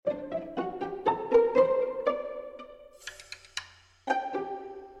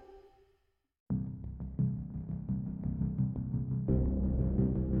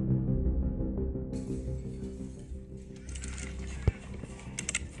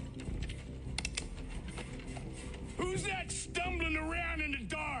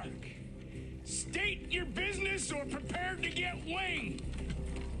this or prepared to get winged.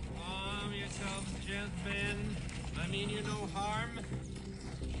 Calm yourselves, gentlemen. I mean you no harm.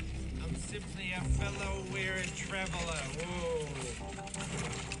 I'm simply a fellow weary traveler. Whoa.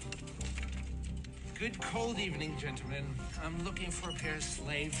 Good cold evening, gentlemen. I'm looking for a pair of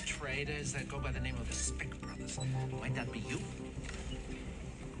slave traders that go by the name of the Speck Brothers. Might that be you?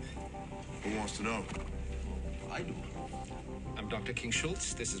 Who wants to know? I do. I'm Dr. King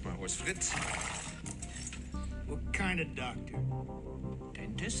Schultz. This is my horse, Fritz. What kind of doctor?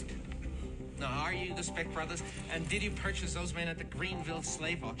 Dentist? Now, are you the Speck Brothers? And did you purchase those men at the Greenville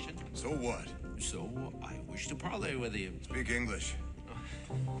slave auction? So what? So, I wish to parley with you. Speak English.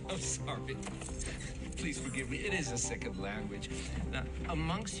 I'm sorry. Please forgive me. It is a second language. Now,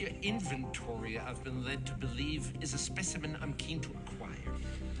 amongst your inventory, I've been led to believe is a specimen I'm keen to acquire.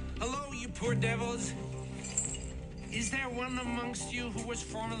 Hello, you poor devils. Is there one amongst you who was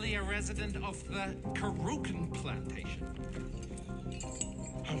formerly a resident of the Karukan plantation?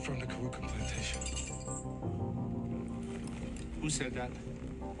 I'm from the Karukan plantation. Who said that?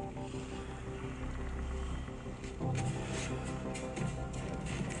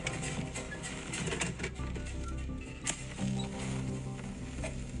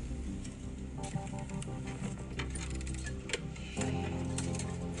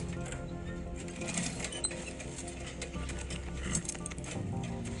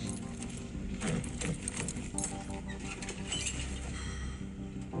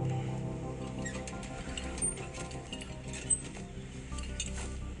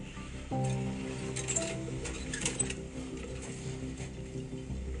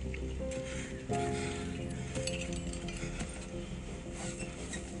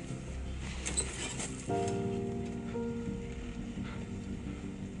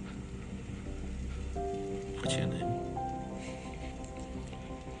 What's your name?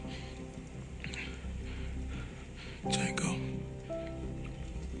 Django.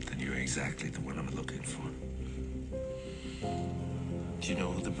 Then you're exactly the one I'm looking for. Do you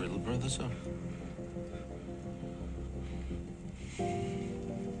know who the Brittle Brothers are?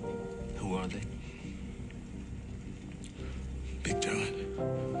 Who are they? Big John.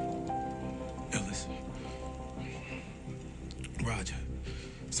 Ellis. Roger.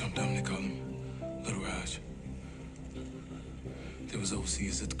 Sometimes they call him Little Raj. They was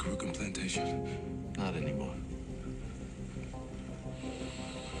overseas at the Karukan plantation. Not anymore.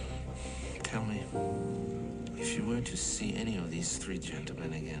 Tell me, if you were to see any of these three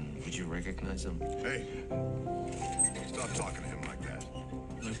gentlemen again, would you recognize them? Hey, stop talking to him like that.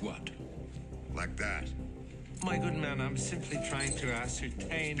 Like what? Like that. My good man, I'm simply trying to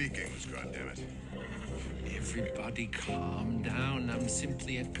ascertain... Speak English, goddammit. Everybody calm down. I'm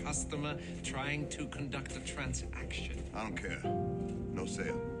simply a customer trying to conduct a transaction. I don't care. No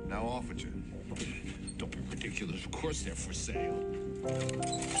sale. Now off with you. Don't be ridiculous. Of course they're for sale.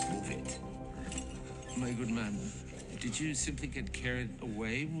 Move it. My good man, did you simply get carried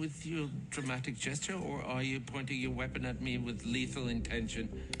away with your dramatic gesture, or are you pointing your weapon at me with lethal intention?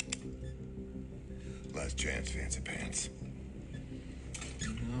 Last chance, fancy pants.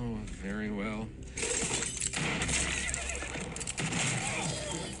 Oh, very well.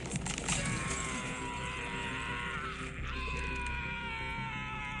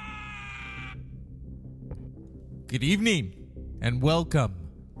 Good evening, and welcome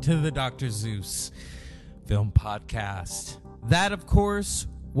to the Dr. Zeus Film Podcast. That, of course,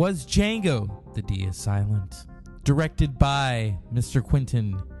 was Django, the D is silent, directed by Mr.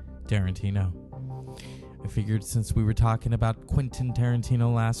 Quentin Tarantino. I figured since we were talking about Quentin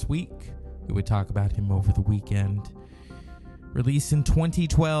Tarantino last week, we would talk about him over the weekend. Released in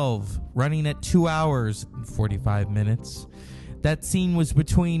 2012, running at 2 hours and 45 minutes. That scene was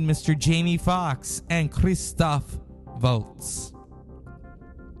between Mr. Jamie Foxx and Christoph Waltz.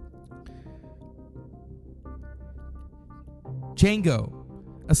 Django,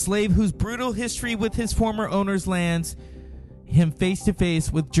 a slave whose brutal history with his former owners lands him face to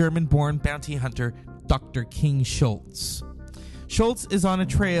face with German-born bounty hunter Dr. King Schultz. Schultz is on a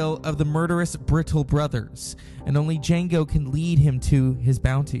trail of the murderous Brittle Brothers, and only Django can lead him to his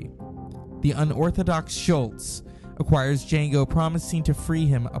bounty. The unorthodox Schultz acquires Django, promising to free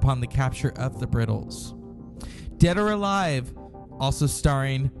him upon the capture of the Brittles. Dead or Alive, also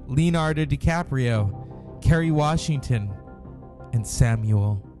starring Leonardo DiCaprio, Kerry Washington, and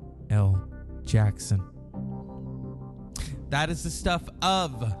Samuel L. Jackson. That is the stuff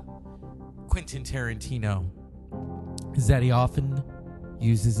of Quentin Tarantino, is that he often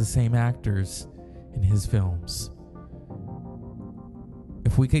uses the same actors in his films.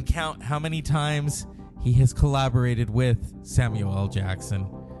 If we could count how many times he has collaborated with Samuel L. Jackson,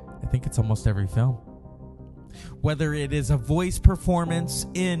 I think it's almost every film. Whether it is a voice performance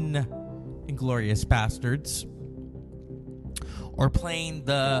in Inglourious Bastards or playing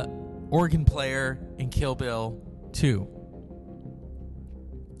the organ player in Kill Bill 2.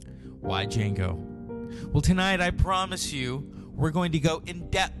 Why Django? Well, tonight I promise you we're going to go in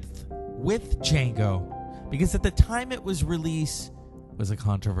depth with Django, because at the time it was released was a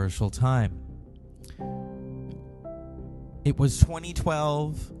controversial time. It was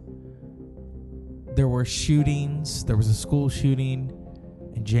 2012. There were shootings. There was a school shooting,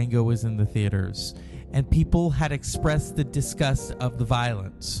 and Django was in the theaters. And people had expressed the disgust of the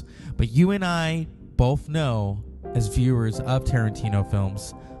violence. But you and I both know, as viewers of Tarantino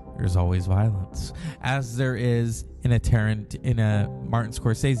films, there's always violence, as there is in a Martin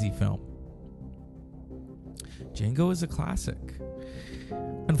Scorsese film. Django is a classic.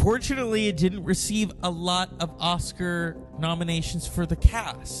 Unfortunately, it didn't receive a lot of Oscar nominations for the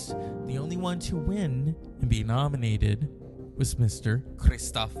cast. The only one to win and be nominated was Mr.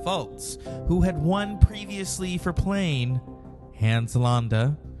 Christoph Waltz, who had won previously for playing Hans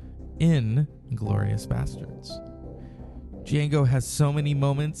Landa in Inglourious Bastards. Django has so many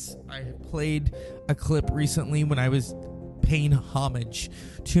moments. I played a clip recently when I was paying homage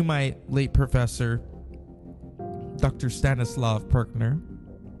to my late professor, Dr. Stanislav Perkner.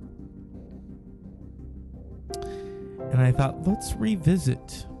 And I thought, let's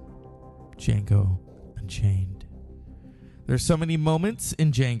revisit Django Unchained. There's so many moments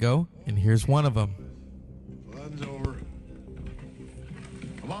in Django, and here's one of them. Fun's over.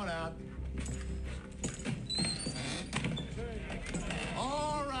 Come on out.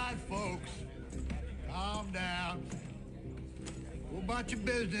 All right, folks. Calm down. Go about your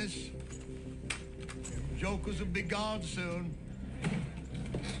business. Jokers will be gone soon.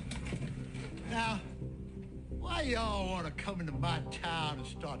 Now, why y'all want to come into my town and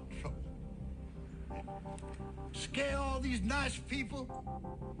start trouble? Scare all these nice people?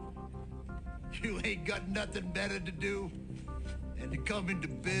 You ain't got nothing better to do than to come into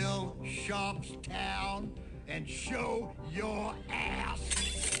Bill Sharp's town and show your ass.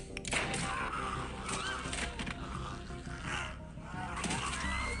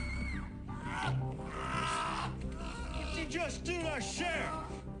 What'd you just do to Sheriff?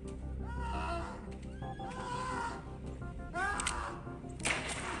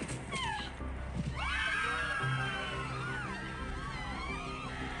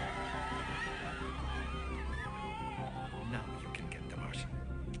 Now you can get the Martian.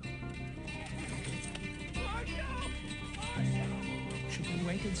 Should we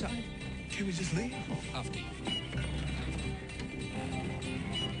wait inside? Can we just leave? After you.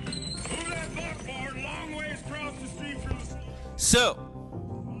 Move that buckboard long ways across the street from the... So,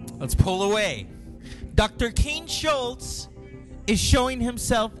 let's pull away. Dr. King Schultz is showing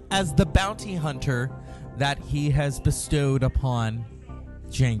himself as the bounty hunter that he has bestowed upon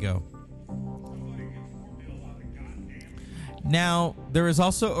Django. Now, there is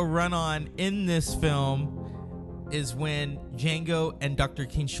also a run-on in this film is when Django and Dr.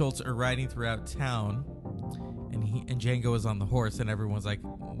 King Schultz are riding throughout town, and Django is on the horse, and everyone's like,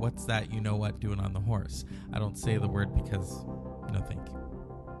 what's that, you know what, doing on the horse? I don't say the word because, no thank you.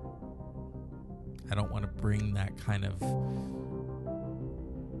 I don't want to bring that kind of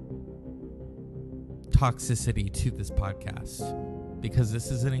toxicity to this podcast, because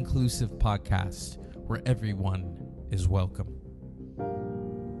this is an inclusive podcast where everyone is welcome.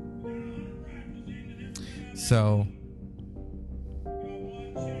 So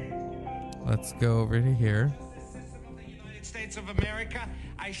let's go over to here. United States of America,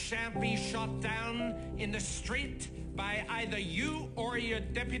 I shan't be shot down in the street by either you or your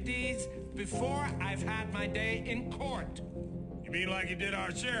deputies before I've had my day in court. You mean like you did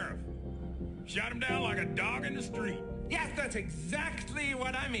our sheriff? Shot him down like a dog in the street. Yes, that's exactly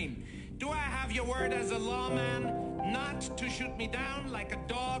what I mean. Do I have your word as a lawman not to shoot me down like a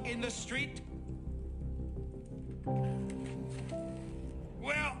dog in the street?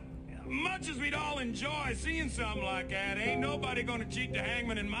 Well, much as we'd all enjoy seeing something like that, ain't nobody gonna cheat the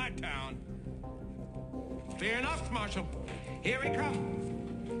hangman in my town. Fair enough, Marshal. Here he comes.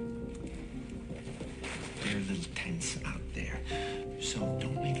 They're a little tense out there, so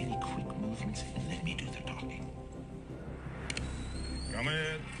don't make any quick movements and let me do the talking. Come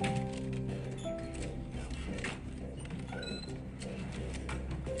ahead.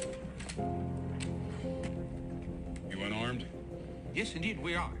 You unarmed? Yes, indeed,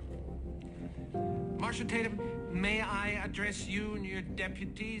 we are. Marshal Tatum, may I address you and your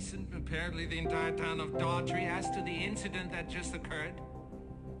deputies and apparently the entire town of Daughtry as to the incident that just occurred?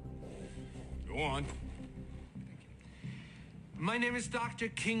 Go on. My name is Dr.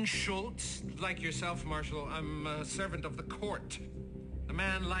 King Schultz. Like yourself, Marshal, I'm a servant of the court. The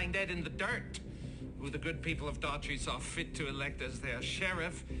man lying dead in the dirt, who the good people of Daughtry saw fit to elect as their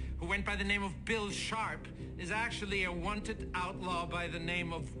sheriff, who went by the name of Bill Sharp, is actually a wanted outlaw by the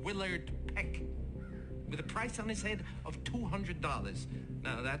name of Willard Peck, with a price on his head of $200.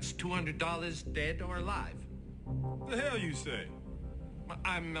 Now, that's $200 dead or alive. The hell you say?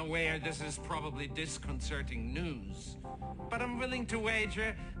 I'm aware this is probably disconcerting news, but I'm willing to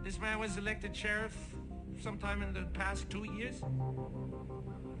wager this man was elected sheriff sometime in the past 2 years.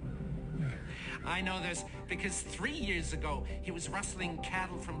 I know this because 3 years ago, he was rustling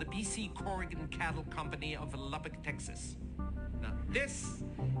cattle from the B.C. Corrigan Cattle Company of Lubbock, Texas. Now, this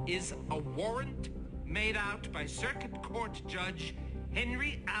is a warrant made out by Circuit Court Judge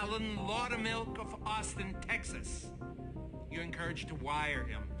Henry Allen Laudermilk of Austin, Texas. You're encouraged to wire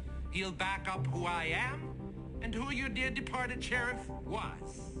him. He'll back up who I am and who your dear departed sheriff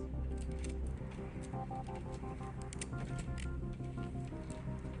was.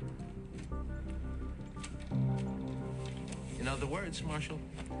 In other words, Marshal,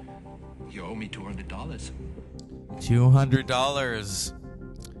 you owe me $200. $200.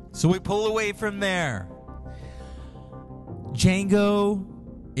 So we pull away from there. Django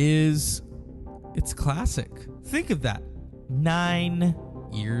it's classic. Think of that. 9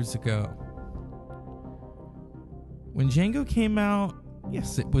 years ago. When Django came out,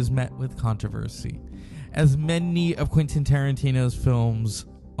 yes, it was met with controversy, as many of Quentin Tarantino's films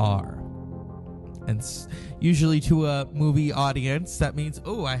are. And usually to a movie audience, that means,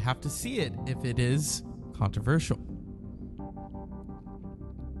 oh, I have to see it if it is controversial.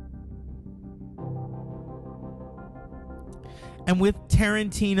 And with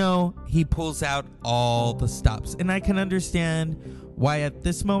Tarantino, he pulls out all the stops. And I can understand why at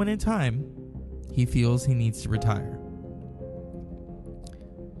this moment in time, he feels he needs to retire.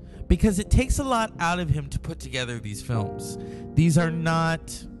 Because it takes a lot out of him to put together these films. These are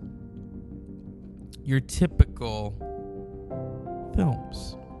not your typical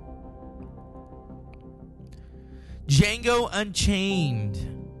films. Django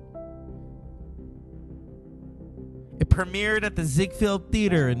Unchained. It premiered at the Ziegfeld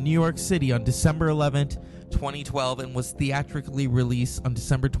Theater in New York City on December 11th, 2012, and was theatrically released on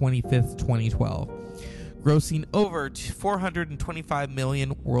December 25th, 2012, grossing over $425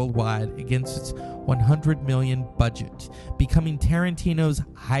 million worldwide against its $100 million budget, becoming Tarantino's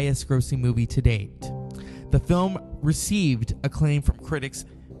highest-grossing movie to date. The film received acclaim from critics,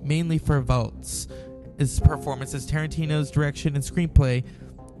 mainly for Waltz's performance as Tarantino's direction and screenplay,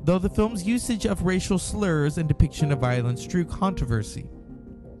 though the film's usage of racial slurs and depiction of violence drew controversy.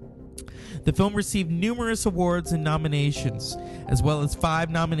 The film received numerous awards and nominations, as well as 5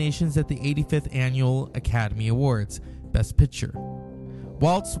 nominations at the 85th Annual Academy Awards, Best Picture.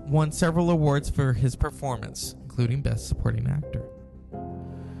 Waltz won several awards for his performance, including Best Supporting Actor.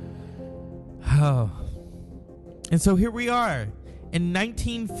 Oh. And so here we are. In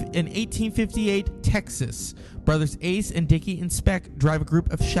 1858, Texas, brothers Ace and Dickie and Speck drive a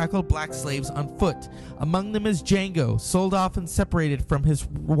group of shackled black slaves on foot. Among them is Django, sold off and separated from his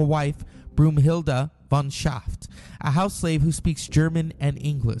wife, Broomhilda von Schaft, a house slave who speaks German and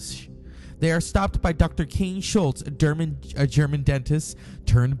English. They are stopped by Dr. King Schultz, a German dentist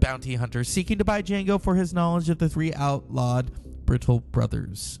turned bounty hunter, seeking to buy Django for his knowledge of the 3 outlawed Brittle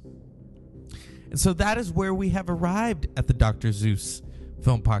brothers. And so that is where we have arrived at the Dr. Zeus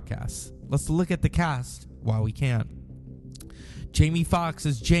film podcast. Let's look at the cast while we can. Jamie Foxx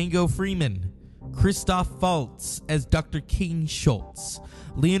as Django Freeman. Christoph Waltz as Dr. King Schultz.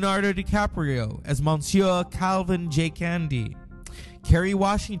 Leonardo DiCaprio as Monsieur Calvin J. Candy. Kerry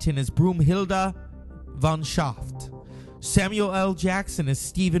Washington as Broomhilda von Schaft. Samuel L. Jackson as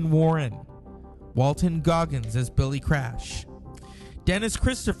Stephen Warren. Walton Goggins as Billy Crash. Dennis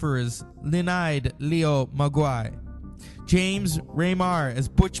Christopher as Linide Leo Maguire. James Raymar as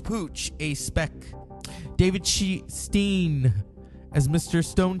Butch Pooch, A. Speck. David Steen as Mr.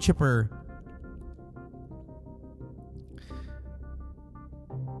 Stonechipper.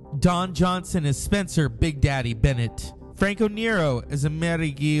 Don Johnson as Spencer Big Daddy Bennett. Franco Nero as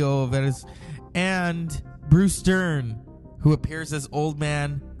Amerigo Veres. And Bruce Dern, who appears as Old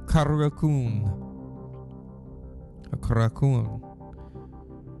Man Carraccoon. Carraccoon.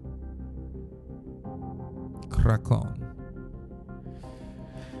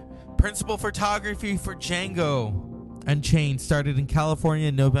 Principal photography for Django Unchained started in California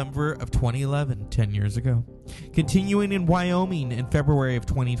in November of 2011, 10 years ago. Continuing in Wyoming in February of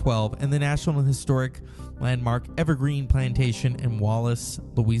 2012, and the National Historic Landmark Evergreen Plantation in Wallace,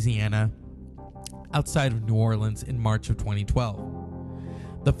 Louisiana outside of New Orleans in March of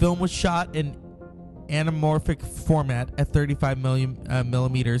 2012. The film was shot in anamorphic format at 35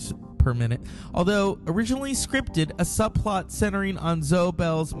 millimeters per minute. Although originally scripted, a subplot centering on Zoe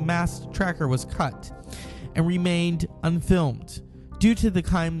Bell's masked tracker was cut and remained unfilmed due to the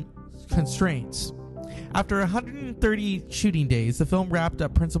time constraints. After 130 shooting days, the film wrapped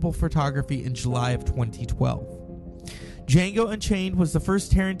up principal photography in July of 2012. Django Unchained was the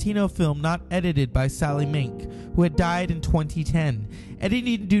first Tarantino film not edited by Sally Mink, who had died in 2010.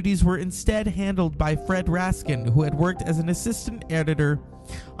 Editing duties were instead handled by Fred Raskin, who had worked as an assistant editor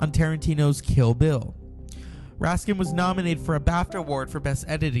on Tarantino's Kill Bill. Raskin was nominated for a BAFTA Award for Best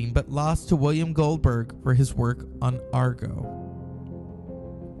Editing, but lost to William Goldberg for his work on Argo.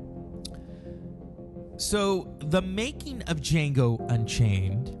 So, the making of Django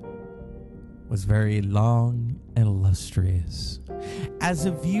Unchained was very long and illustrious. As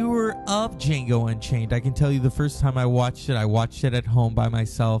a viewer of Django Unchained, I can tell you the first time I watched it at home by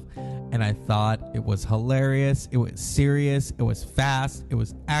myself, and I thought it was hilarious, it was serious, it was fast, it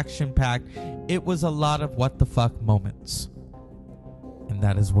was action-packed, it was a lot of what the fuck moments. And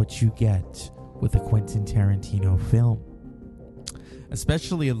that is what you get with a Quentin Tarantino film.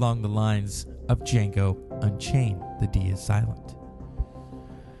 Especially along the lines of Django Unchained. The D is silent.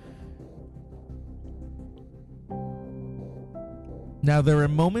 Now, there are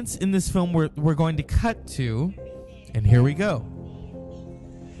moments in this film where we're going to cut to, and here we go.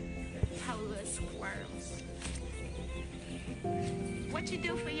 Hello, squirrels. What you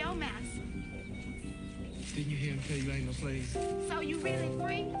do for your master? Didn't you hear him tell you ain't no slaves? So you really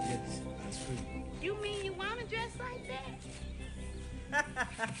free? Yes, that's true. You mean you want to dress like that?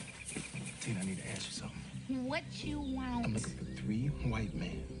 Tina, I need to ask you something. What you want? I'm looking for 3 white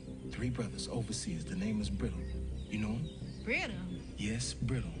men, 3 brothers overseas. The name is Brittle. You know him? Brittle. Yes,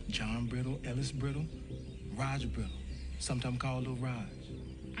 Brittle. John Brittle, Ellis Brittle, Raj Brittle. Sometimes called Lil Raj.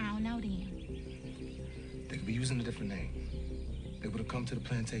 I don't know them. They could be using a different name. They would have come to the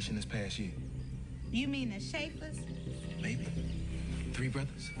plantation this past year. You mean the Schaefers? Maybe. 3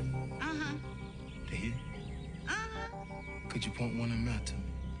 brothers. Uh-huh. They here? Uh-huh. Could you point one of them out to me?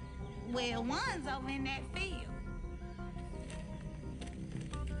 Well, one's over in that field.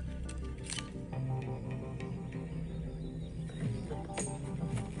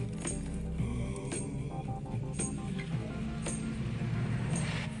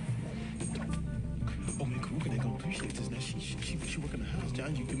 Oh man, Karuka, they gonna appreciate this. Now she work in the house,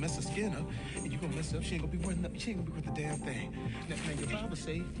 John. You can mess her skin up, and you gonna mess her up. She ain't gonna be worth nothing. She ain't gonna be worth a damn thing. Now your Bible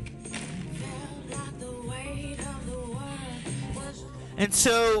say. And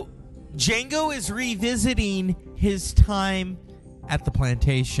so Django is revisiting his time at the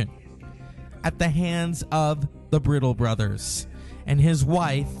plantation at the hands of the Brittle brothers and his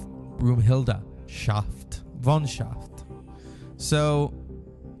wife, Broomhilda von Schaft. So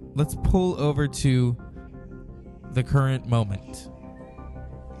let's pull over to the current moment.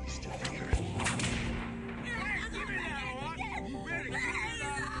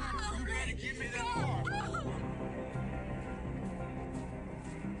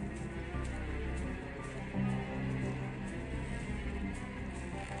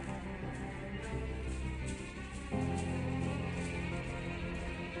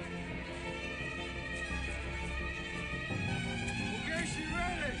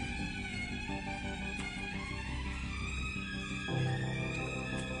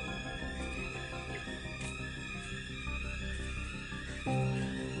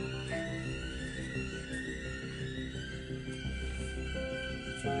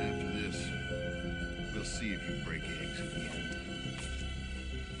 After this, we'll see if you break eggs again.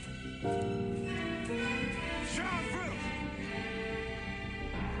 Sean Brittle!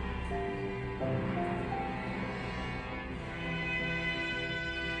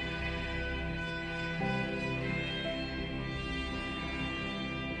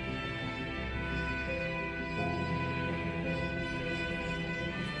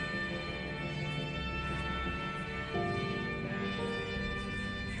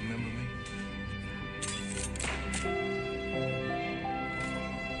 Remember me?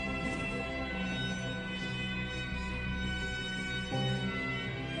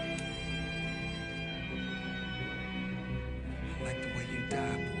 I like the way you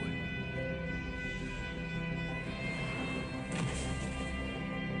die, boy.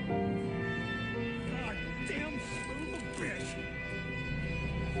 God damn son of a bitch!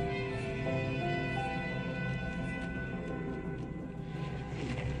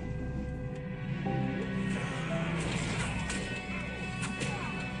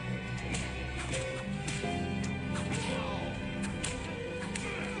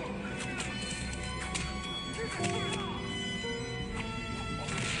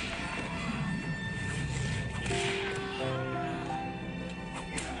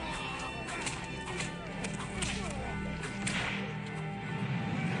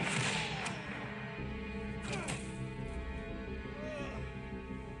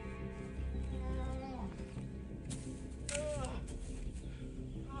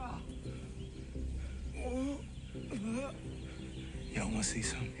 to see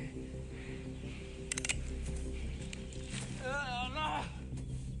something.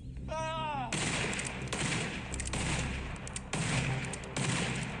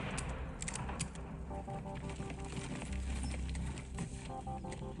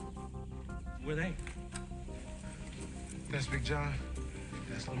 Were they? That's Big John.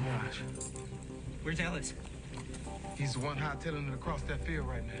 That's Lamarge. Where's Ellis? He's the one hightailing it across that field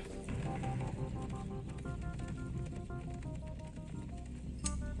right now.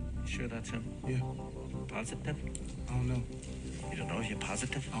 You sure that's him? Yeah. Positive? I don't know. You don't know if you're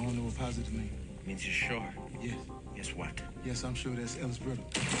positive? I don't know what positive means. Means you're sure. Yes. Yes, what? Yes, I'm sure that's Ellis Brittle.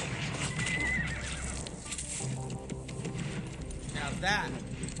 Now that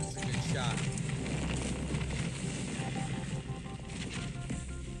is a good shot.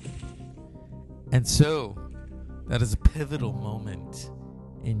 And so, that is a pivotal moment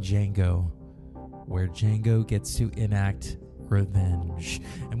in Django, where Django gets to enact revenge.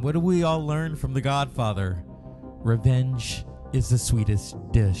 And what do we all learn from The Godfather? Revenge is the sweetest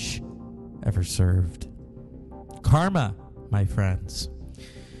dish ever served. Karma, my friends.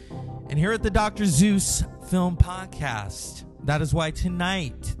 And here at the Dr. Zeus Film Podcast, that is why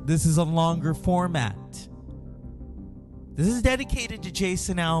tonight this is a longer format. This is dedicated to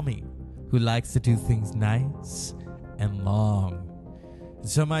Jason Alme, who likes to do things nice and long.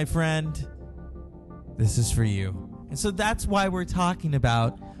 So, my friend, this is for you. And so that's why we're talking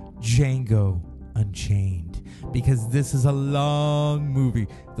about Django Unchained, because this is a long movie.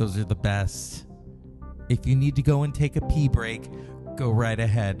 Those are the best. If you need to go and take a pee break, go right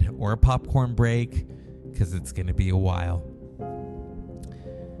ahead, or a popcorn break, because it's going to be a while.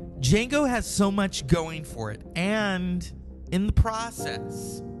 Django has so much going for it, and in the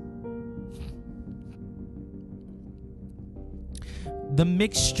process, the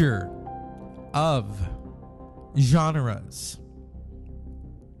mixture of genres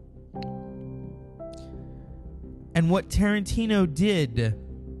and what Tarantino did,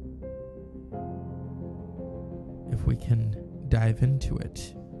 if we can dive into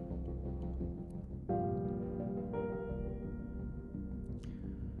it.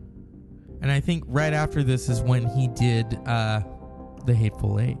 And I think right after this is when he did The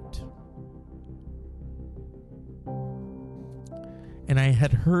Hateful Eight. And I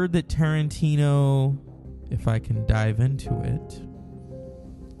had heard that Tarantino, if I can dive into it,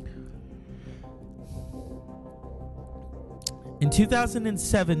 in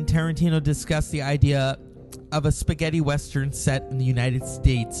 2007, Tarantino discussed the idea of a spaghetti western set in the United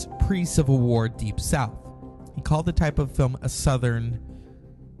States pre-Civil War Deep South. He called the type of film a Southern,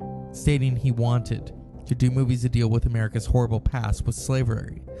 stating he wanted to do movies that deal with America's horrible past with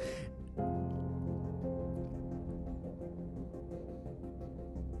slavery.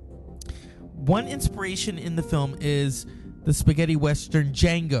 One inspiration in the film is the spaghetti western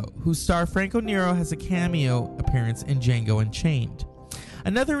Django, whose star Franco Nero has a cameo appearance in Django Unchained.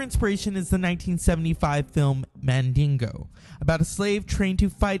 Another inspiration is the 1975 film Mandingo, about a slave trained to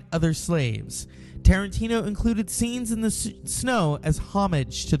fight other slaves. Tarantino included scenes in the snow as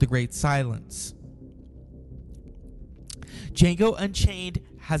homage to the Great Silence. Django Unchained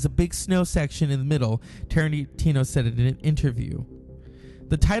has a big snow section in the middle, Tarantino said in an interview.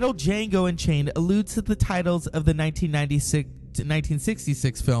 The title Django Unchained alludes to the titles of the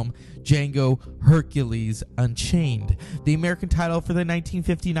 1966 film Django Hercules Unchained, the American title for the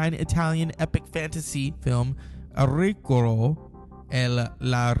 1959 Italian epic fantasy film Ricordo e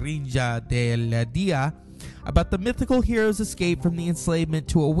la Regia della Dia, about the mythical hero's escape from the enslavement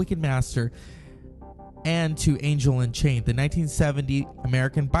to a wicked master and to Angel Unchained, the 1970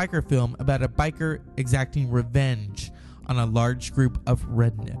 American biker film about a biker exacting revenge on a large group of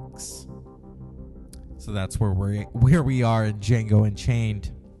rednecks. So that's where we are in Django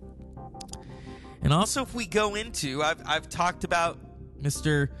Unchained. And also, if we go into, I've talked about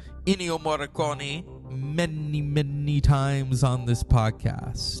Mr. Ennio Morricone many times on this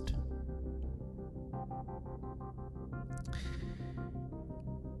podcast.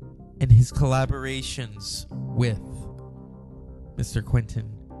 And his collaborations with Mr.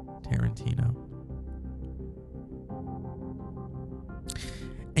 Quentin Tarantino.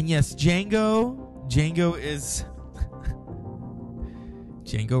 And yes, Django is...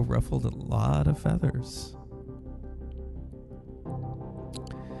 Django ruffled a lot of feathers.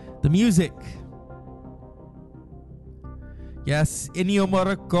 The music. Yes, Ennio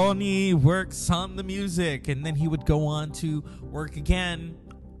Morricone works on the music, and then he would go on to work again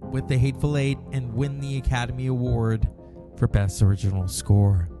with The Hateful Eight and win the Academy Award for Best Original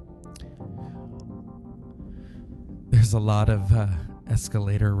Score. There's a lot of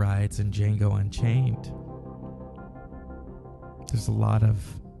escalator rides in Django Unchained. There's a lot of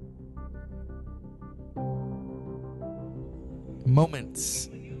moments.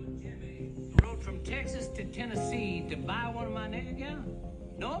 Rode from Texas to Tennessee to buy one of my nigger gowns?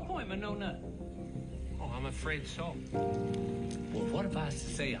 No appointment, no nothing. Oh, I'm afraid so. Well, what if I was to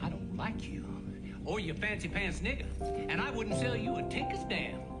say I don't like you? Or you fancy pants nigger, and I wouldn't sell you a tinker's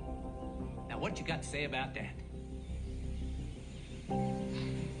damn. Now, what you got to say about that?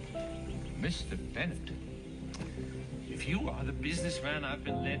 Mr. Bennett, if you are the businessman I've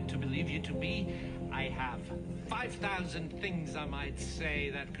been led to believe you to be, I have 5,000 things I might say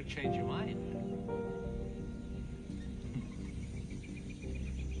that could change your mind.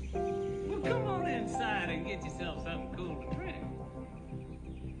 Well, come on inside and get yourself something cool to drink.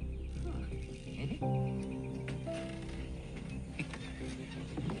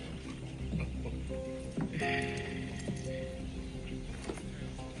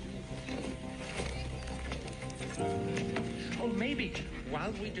 Or maybe,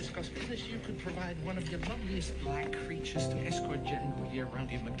 while we discuss business, you could provide one of your loveliest black creatures to escort Django here around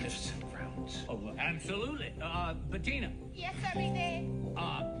your magnificent grounds. Oh, absolutely. Bettina, Yes, sir, Big Daddy.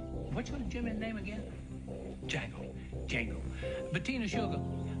 what's your Jimmy's name again? Django. Django. Bettina Sugar,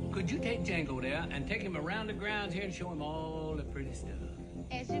 could you take Django there and take him around the grounds here and show him all the pretty stuff?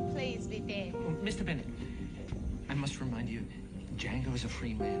 As you please, Big Daddy. Mr. Bennett, I must remind you, Django is a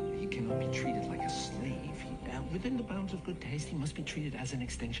free man. He cannot be treated like a slave. Within the bounds of good taste, he must be treated as an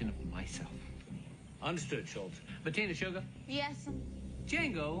extension of myself. Understood, Schultz. Bettina Sugar, Yes, sir.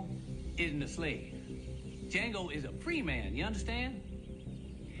 Django isn't a slave. Django is a free man, you understand?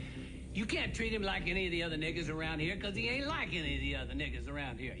 You can't treat him like any of the other niggas around here, because he ain't like any of the other niggas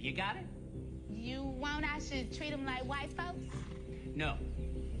around here. You got it? You want I should treat him like white folks? No.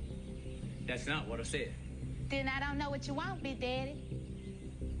 That's not what I said. Then I don't know what you want, Big Daddy.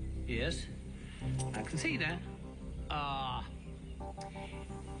 Yes, I can see that.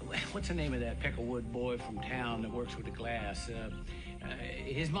 What's the name of that Peckerwood boy from town that works with the glass?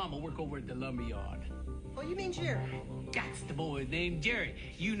 His mama work over at the lumber yard. Oh, you mean Jerry? That's the boy named Jerry.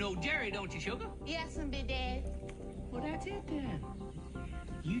 You know Jerry, don't you, Sugar? Yes, sir, Big Daddy. Well, that's it then.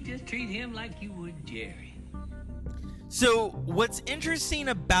 You just treat him like you would Jerry. So what's interesting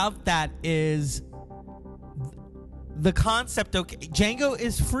about that is the concept. Okay, Django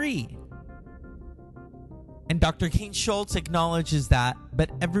is free, and Dr. King Schultz acknowledges that,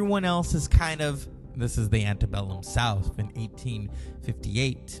 but everyone else is kind of, this is the antebellum South in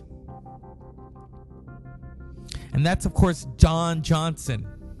 1858. And that's, of course, John Johnson.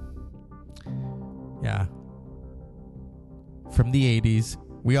 Yeah. From the 80s.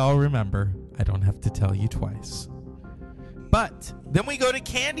 We all remember. I don't have to tell you twice. But then we go to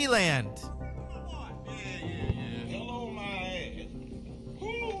Candyland. Hello, my ass.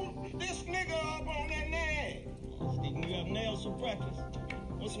 Who this nigga up on that name? Sticking you up nails for breakfast.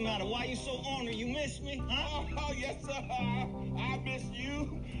 What's the matter? Why you so ornery? You miss me? Huh? Oh, yes, sir. I miss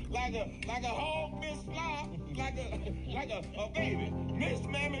you like a whole miss fly, like a baby. Miss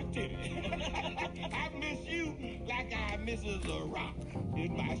Mammy Titty. I miss you like I misses a rock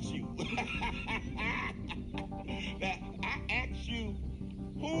in my shoe. Now, I ask you,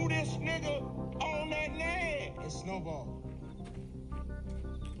 who this nigga on that name? It's Snowball.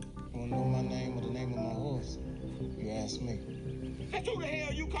 You wanna know my name or the name of my horse? You ask me. That's who the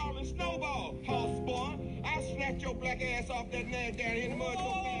hell you calling Snowball, horse boy? I snatch your black ass off that man down here in the mud.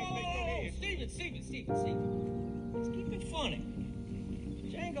 Steven. Let's keep it funny.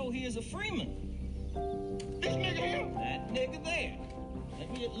 Django here is a freeman. This nigga here? That nigga there.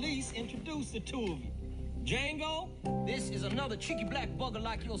 Let me at least introduce the two of you. Django, this is another cheeky black bugger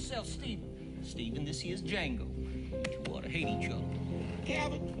like yourself, Steven. Steven, this here's Django. You two ought to hate each other.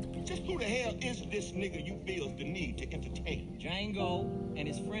 Calvin, just who the hell is this nigga you feels the need to entertain? Django and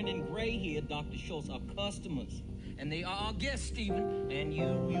his friend in gray here, Dr. Schultz, are customers. And they are our guests, Steven. And you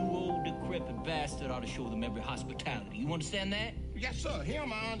old decrepit bastard ought to show them every hospitality. You understand that? Yes, sir.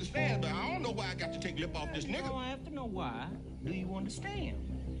 Him, I understand, but I don't know why I got to take lip off this You nigga. don't have to know why. Do you understand?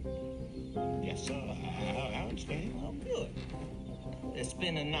 Yes, sir. I understand. Oh, good. Let's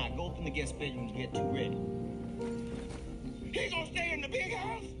spend the night. Go up in the guest bedroom to get too ready. He gonna stay in the big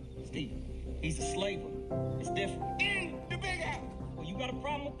house? Steve, he's a slaver. It's different. In the big house? Well, you got a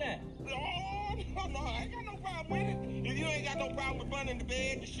problem with that? Oh, no, I ain't got no problem with it. If you ain't got no problem with burning the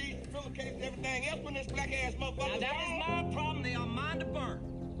bed, the sheets, the pillowcase, and everything else when this black-ass motherfucker... Now, that is my problem. They are mine to burn.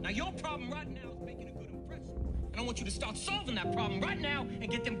 Now, your problem right now is making a good impression. And I want you to start solving that problem right now and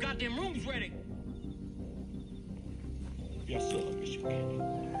get them goddamn rooms ready. Yes, sir, Mr. Candy.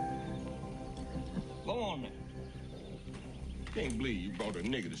 Go on now. Can't believe you brought a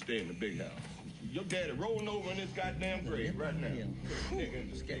nigga to stay in the big house. Your daddy rolling over in this goddamn grave right now. Nigga in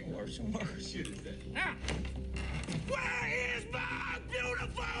the It's getting skateboard. worse and worse. Shit is that? Now, where is my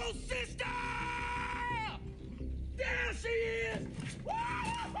beautiful sister? There she is!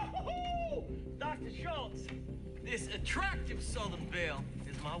 Woo! Dr. Schultz, this attractive Southern belle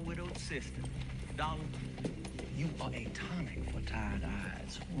is my widowed sister. Darling, you are a tonic for tired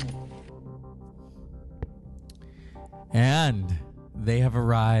eyes. And they have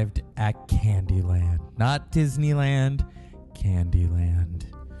arrived at Candyland. Not Disneyland, Candyland.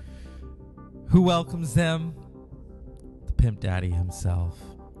 Who welcomes them? The Pimp Daddy himself,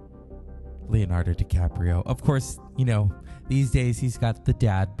 Leonardo DiCaprio. Of course, you know, these days he's got the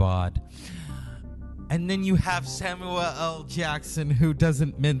dad bod. And then you have Samuel L. Jackson, who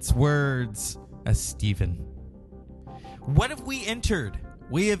doesn't mince words, as Stephen. What have we entered?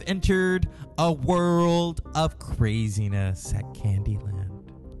 We have entered a world of craziness at Candyland.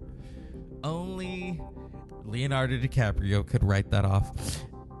 Only Leonardo DiCaprio could write that off.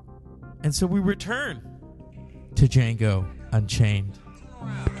 And so we return to Django Unchained.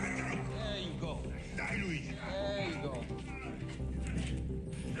 There you go. There you go.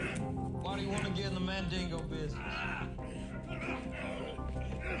 Why do you want to get in the Mandingo business?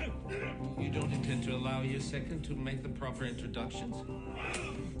 You don't intend to allow your second to make the proper introductions?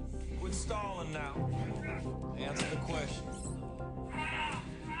 Quit stalling now. Answer the question.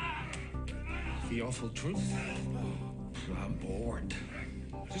 The awful truth? I'm bored.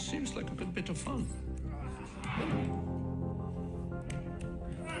 This seems like a good bit of fun.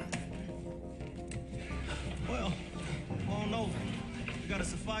 Well, come on over. We got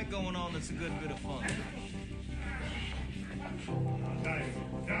us a fight going on that's a good bit of fun.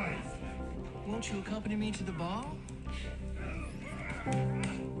 Won't you accompany me to the bar?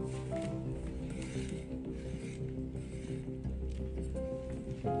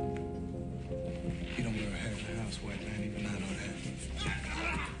 You don't wear a hat in the house, white man. Even I know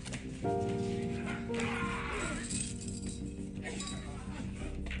that.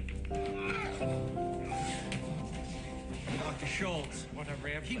 Dr. Schultz. What a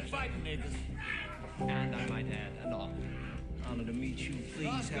rare Keep fighting, niggas. And I might add, an honor. Honor to meet you.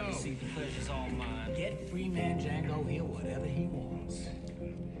 Please have a seat. The pleasure's all mine. Get free man Django here whatever he wants.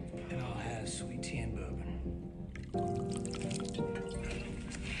 And I'll have sweet tea and bourbon.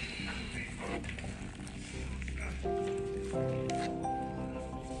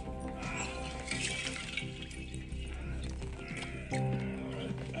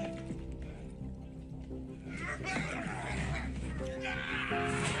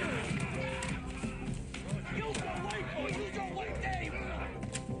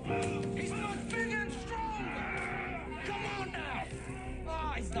 He's not big and strong. Come on now.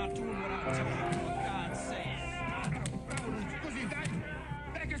 Ah, he's not doing what I told him. For God's sake. Così, dai!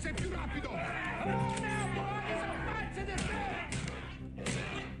 Dai che sei più rapido! Come on now, boy. There's a fight to the death.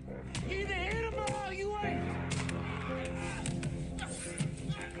 Either hit him or you ain't.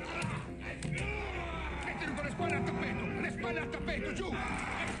 Mettilo con le spalle al tappeto! Le spalle al tappeto, giù!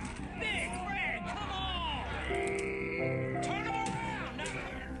 Big Fred, come on. Turn him around now.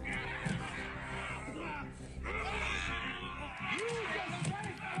 You got the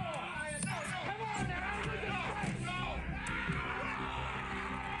right boy. Come on now. You got the right boy.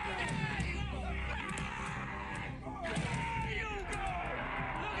 There you go.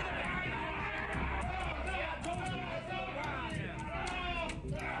 Look at the Do what I told you,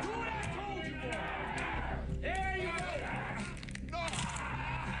 boy. There you go. No.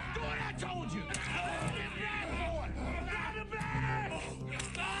 Do what I told you. Grab the bag.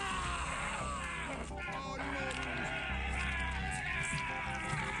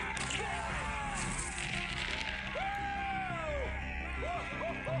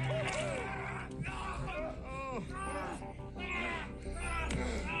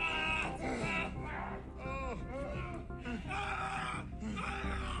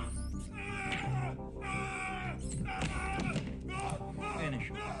 Finish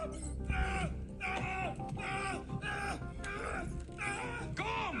him. Go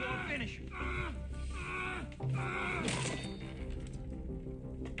on, boy, finish him.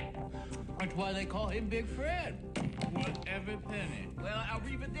 That's why they call him Big Fred. Worth every penny. Well,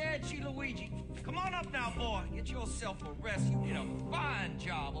 arrivederci, Luigi. Come on up now, boy. Get yourself a rest. You did a fine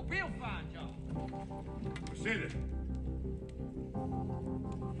job, a real fine job. Sit it!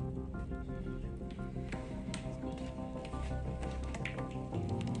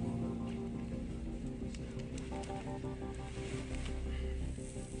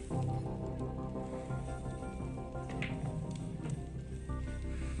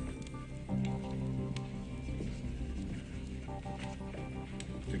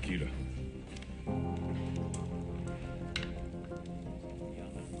 Tequila.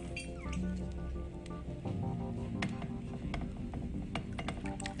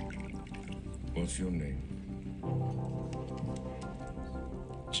 What's your name?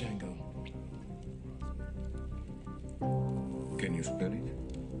 Django. Can you spell it?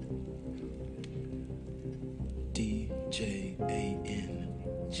 D-J-A-N-G-O.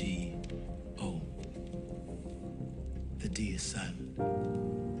 The D is silent.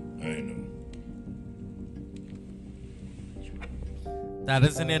 I know. That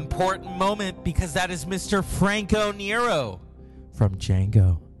is an important moment because that is Mr. Franco Nero from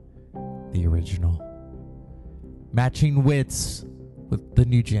Django, the original. Matching wits with the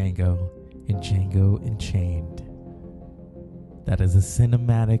new Django in Django Unchained. That is a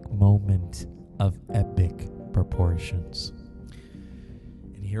cinematic moment of epic proportions.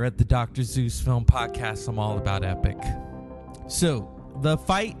 And here at the Dr. Zeus Film Podcast, I'm all about epic. So, the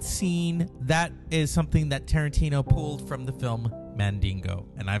fight scene, that is something that Tarantino pulled from the film Mandingo.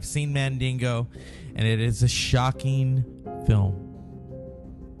 And I've seen Mandingo, and it is a shocking film.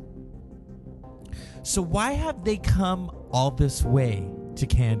 So why have they come all this way to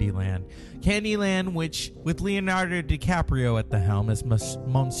Candyland? Candyland, which with Leonardo DiCaprio at the helm as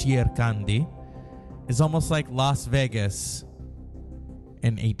Monsieur Candy, is almost like Las Vegas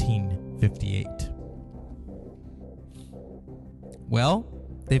in 1858. Well,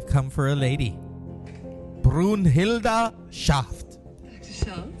 they've come for a lady. Brunhilde Schaft. Dr.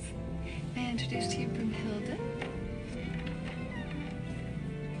 Schultz, may I introduce to you Brunhilde?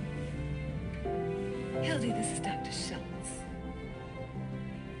 Hildy, this is Dr. Schultz.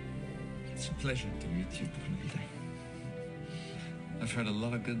 It's a pleasure to meet you, Brunhilde. I've heard a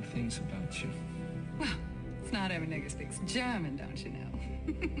lot of good things about you. Well, it's not every nigger speaks German, don't you know?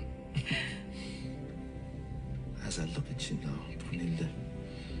 As I look at you now, Brunhilde,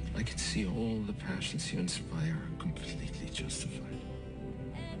 I can see all the passions you inspire are completely justified.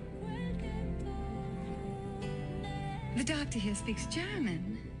 The doctor here speaks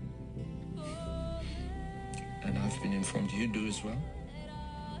German. And I've been informed you do as well?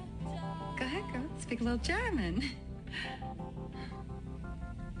 Go ahead, girl. Speak a little German.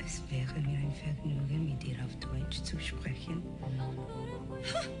 Es wäre mir ein Vergnügen, mit dir auf Deutsch zu sprechen.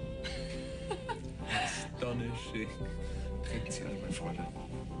 Astonishing. Treten Sie ein, mein Freund.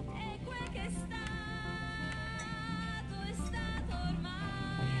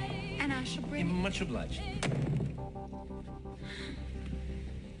 And I shall bring... Much obliged.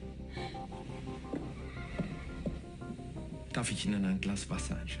 Darf ich Ihnen ein Glas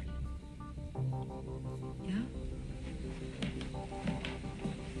Wasser einschenken? Ja?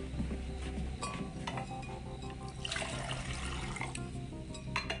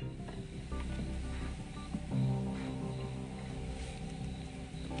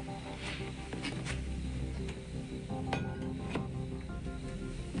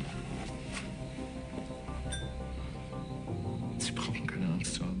 Sie brauchen keine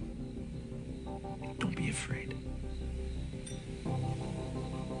Angst zu haben. Don't be afraid.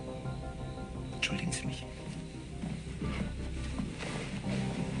 Entschuldigen Sie mich.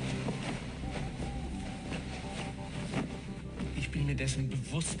 Ich bin mir dessen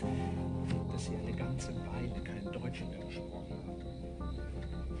bewusst, dass Sie eine ganze Weile kein Deutsch mehr gesprochen haben.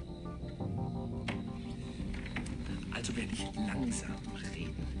 Also werde ich langsam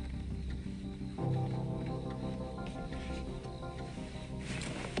reden.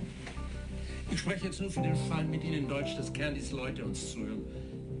 Ich spreche jetzt nur für den Fall mit Ihnen in Deutsch, dass Candys Leute uns zuhören.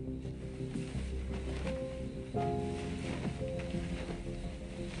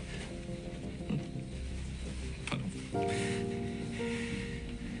 Pardon.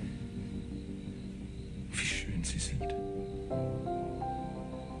 Wie schön Sie sind.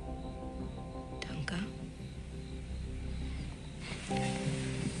 Danke.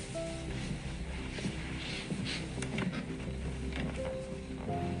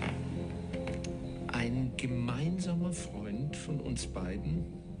 Ein gemeinsamer Freund von uns beiden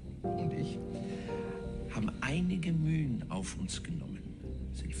und ich haben einige Mühen auf uns genommen,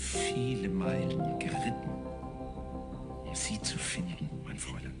 sind viele Meilen geritten, um Sie zu finden, mein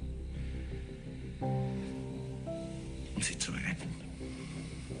Fräulein. Um Sie zu retten.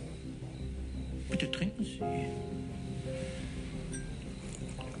 Bitte trinken Sie.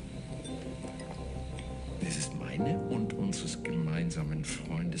 Es ist meine und unseres gemeinsamen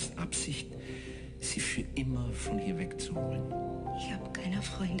Freundes Absicht, Sie für immer von hier wegzuholen. Ich habe keine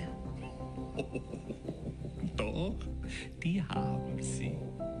Freunde. Doch, die haben Sie.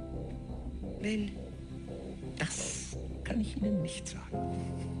 Wen? Das kann ich Ihnen nicht sagen.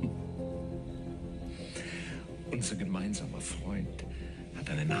 Unser gemeinsamer Freund hat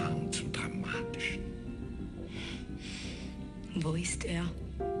einen Hang zum Dramatischen. Wo ist er?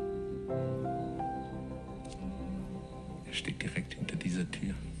 Er steht direkt hinter dieser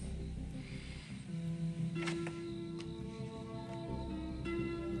Tür.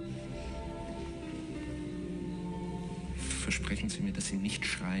 Versprechen Sie mir, dass Sie nicht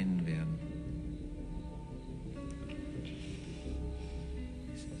schreien werden.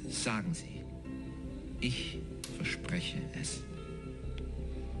 Sagen Sie, ich verspreche es.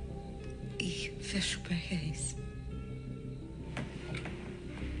 Ich verspreche es.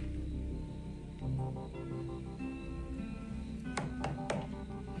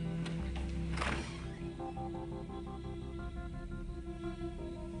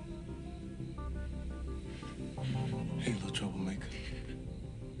 Hey, little troublemaker.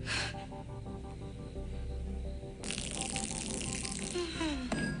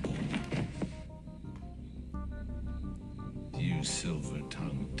 You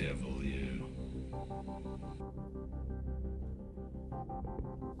silver-tongued devil, you.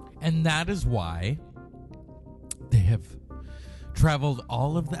 And that is why they have traveled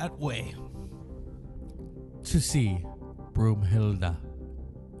all of that way to see Broomhilda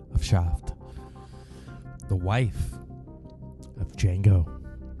of Shaft, the wife of Django.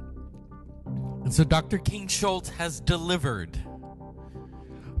 And so Dr. King Schultz has delivered.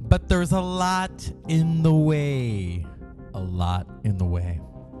 But there's a lot in the way. A lot in the way.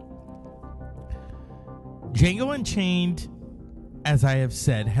 Django Unchained, as I have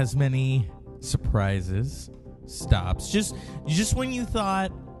said, has many surprises, stops. Just when you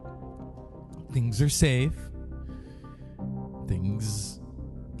thought things are safe, things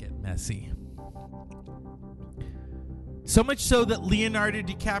get messy. So much so that Leonardo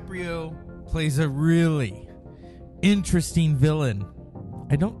DiCaprio plays a really interesting villain.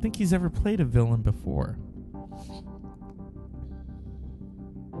 I don't think he's ever played a villain before.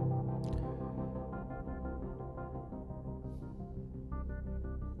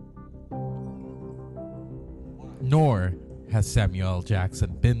 Nor has Samuel L.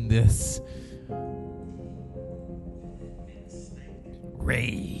 Jackson been this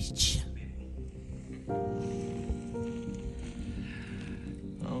rage.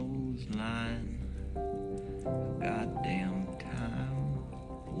 Clothesline, goddamn time,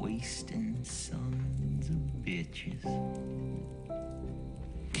 wasting sons of bitches.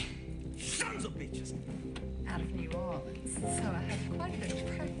 Sons of bitches! Out of New Orleans, so I have quite a bit of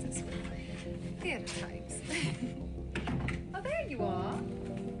practice with theater types. Oh, there you are.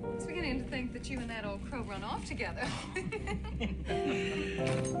 I was beginning to think that you and that old crow run off together. Be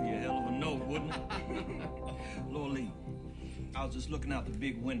a hell of a note, wouldn't it? Lord Lee, I was just looking out the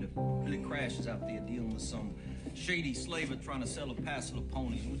big window. Billy Crash is out there dealing with some shady slaver trying to sell a passel of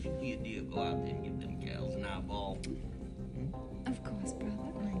ponies. Would you be a dear go out there and give them gals an eyeball? Of course, brother.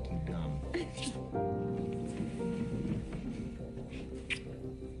 Thank you, Dom.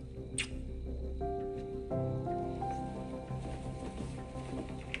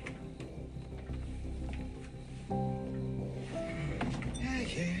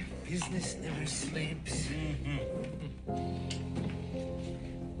 Business never sleeps.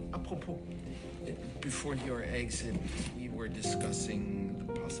 Apropos, before your exit, we were discussing the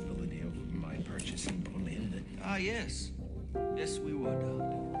possibility of my purchasing Brunhilde. Ah, yes. Yes, we were, Doc.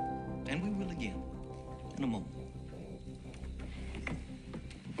 And we will again. In a moment.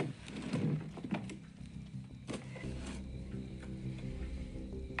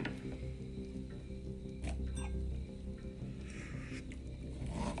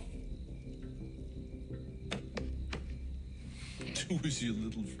 Who's your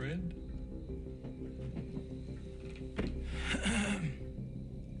little friend?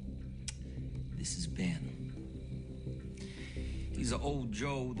 This is Ben. He's an old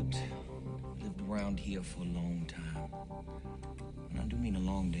Joe that lived around here for a long time. And I do mean a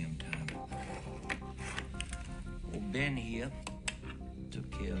long damn time. Old Ben here took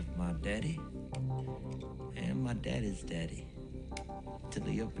care of my daddy and my daddy's daddy till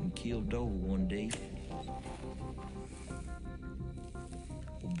he up and killed over one day.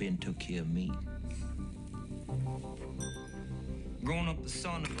 Old Ben took care of me. Growing up the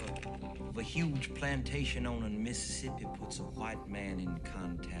son of a huge plantation owner in Mississippi puts a white man in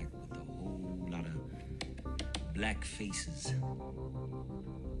contact with a whole lot of black faces.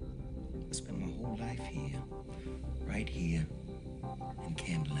 I spent my whole life here, right here in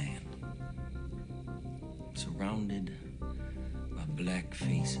Candyland, surrounded by black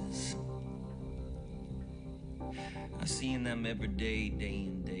faces. I seen them every day, day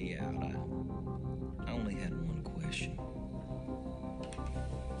in, day out. I only had one question.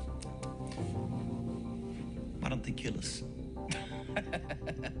 Why don't they kill us?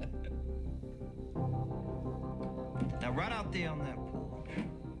 Now, right out there on that porch,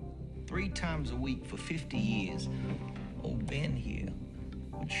 3 times a week for 50 years, old Ben here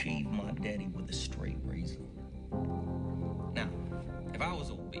would shave my daddy with a straight razor. Now, if I was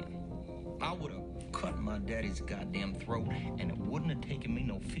old Ben, I would have cut my daddy's goddamn throat, and it wouldn't have taken me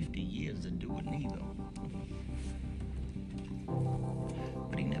no 50 years to do it neither.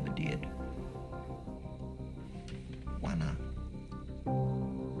 But he never did. Why not?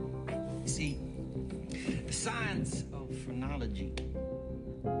 You see, the science of phrenology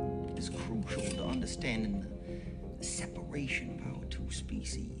is crucial to understanding the separation of our two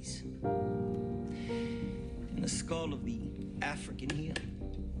species. In the skull of the African here,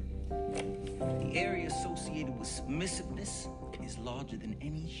 the area associated with submissiveness is larger than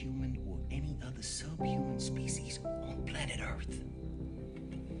any human or any other subhuman species on planet Earth.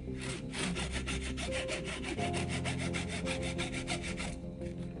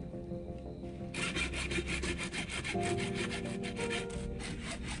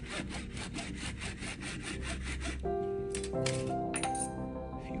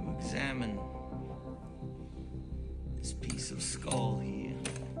 If you examine this piece of skull here,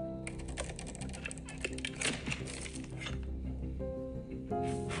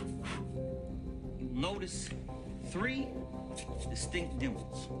 you'll notice 3 distinct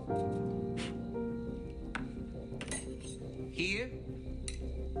dimples. Here,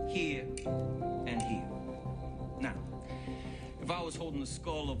 here, and here. Now, if I was holding the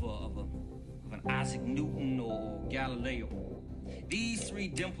skull of an Isaac Newton or Galileo, these 3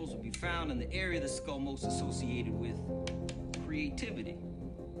 dimples would be found in the area of the skull most associated with creativity.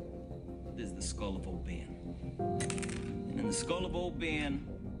 This is the skull of Old Ben. And in the skull of Old Ben,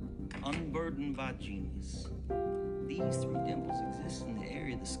 unburdened by genius, these 3 dimples exist in the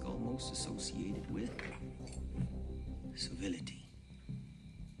area of the skull most associated with civility.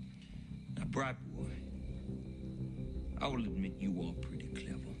 Now, Bright Boy, I will admit you are pretty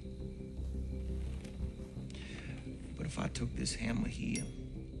clever. But if I took this hammer here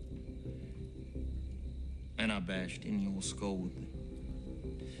and I bashed in your skull with it,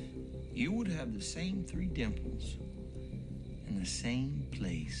 you would have the same 3 dimples in the same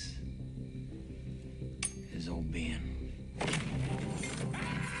place as Old Ben.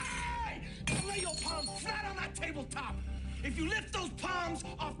 Hey! Lay your palms flat on that tabletop. If you lift those palms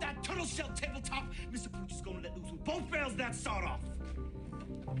off that turtle shell tabletop, Mr. Pooch is gonna let loose with both barrels that sawed off.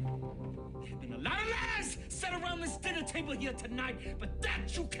 There have been a lot of lies said around this dinner table here tonight, but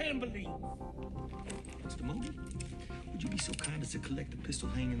that you can believe. Mr. Moody, would you be so kind as to collect the pistol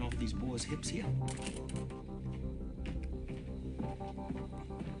hanging off these boys' hips here?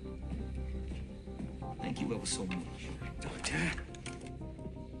 Thank you ever so much. Doctor.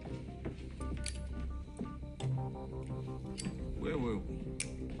 Where were we?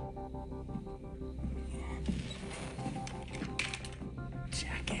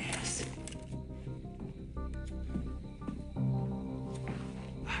 Jackass.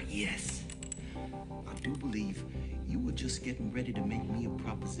 Ah, yes. I do believe you were just getting ready to make me a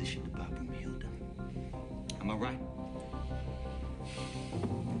proposition about Broomhilda. Am I right?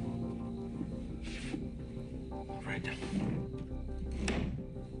 Right.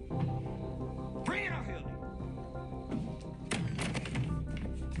 Bring it out, Hilda.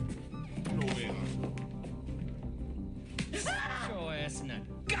 Go there. Show your ass in that.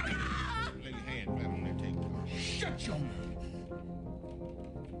 Lay your hand flat on that table. Shut your mouth.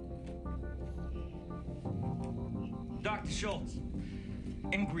 Dr. Schultz,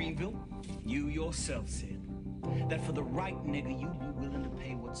 in Greenville, you yourself said that for the right nigger, you'd be willing to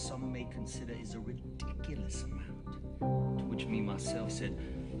pay what some may consider is a ridiculous amount. To which me myself said,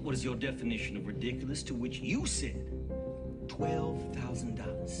 what is your definition of ridiculous? To which you said,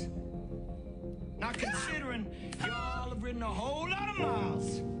 $12,000. Now, considering y'all have ridden a whole lot of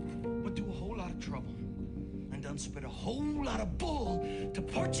miles, but through a whole lot of trouble, and done spread a whole lot of bull to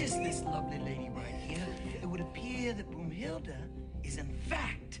purchase this lovely lady right here, it would appear that Broomhilda is in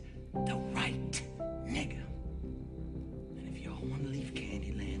fact the right nigger. And if y'all want to leave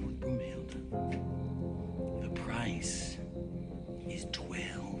Candyland with Broomhilda, the price is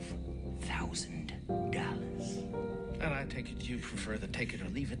 $12,000. And I take it you prefer the take it or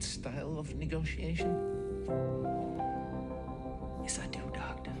leave it style of negotiation? Yes, I do,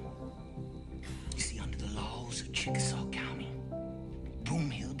 Doctor. You see, under the laws of Chickasaw County,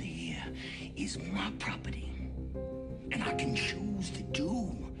 Broomhilda here is my property. And I can choose to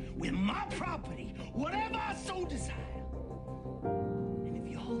do with my property whatever I so desire. And if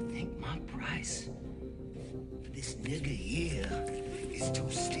y'all think my price for this nigga here is too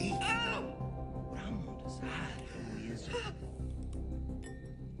steep, what I'm gonna decide is...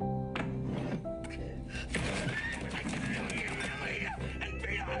 And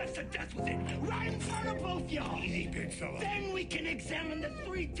be honest to death with it, right in front of both y'all. Easy, big fella. Then we can examine the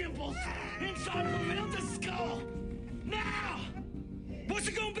 3 dimples inside of Imelda's skull. Now! What's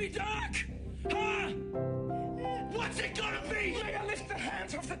it gonna be, Doc? Huh? What's it gonna be? May I lift the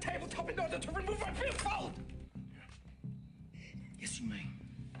hands off the tabletop in order to remove my billfold? Yes, you may.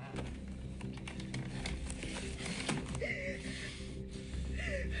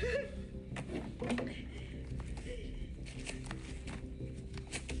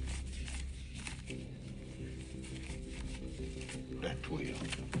 That will.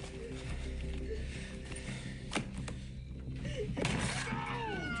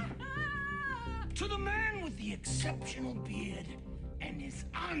 To the man with the exceptional beard and his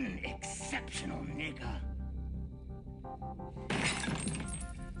unexceptional nigger.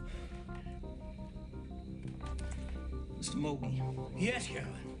 Mr. Mogi. Yes,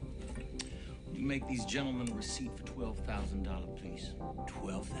 Calvin. Will you make these gentlemen a receipt for $12,000, please?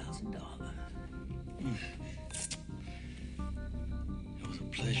 $12,000. It was a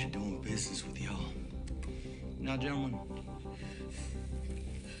pleasure doing business with y'all. Now, gentlemen,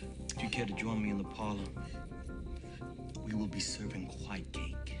 if you care to join me in the parlor, we will be serving white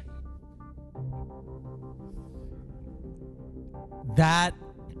cake. That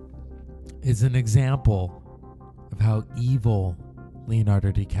is an example of how evil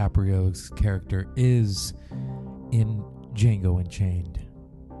Leonardo DiCaprio's character is in Django Unchained.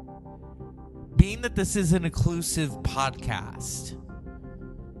 Being that this is an inclusive podcast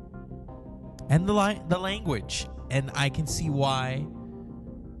and the language, and I can see why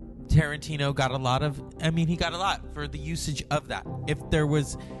Tarantino got a lot of, he got a lot for the usage of that. If there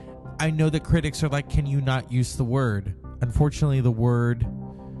was, I know that critics are like, can you not use the word? Unfortunately, the word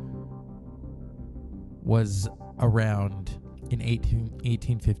was around in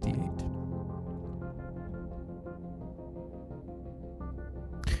 1858.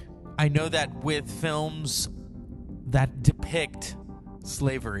 I know that with films that depict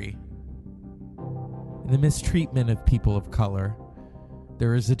slavery and the mistreatment of people of color,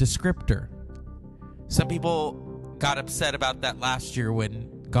 there is a descriptor. Some people got upset about that last year when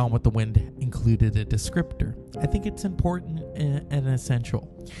Gone with the Wind included a descriptor. I think it's important and essential.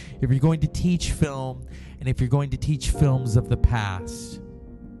 If you're going to teach film, and if you're going to teach films of the past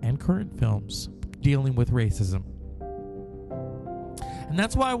and current films dealing with racism. And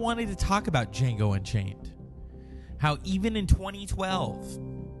that's why I wanted to talk about Django Unchained. How even in 2012,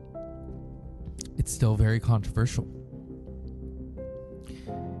 it's still very controversial.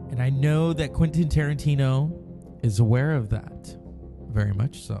 And I know that Quentin Tarantino is aware of that. Very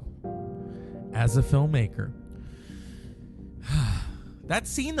much so. As a filmmaker. That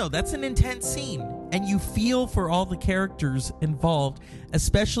scene, though, that's an intense scene. And you feel for all the characters involved,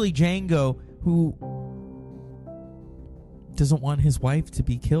 especially Django, who doesn't want his wife to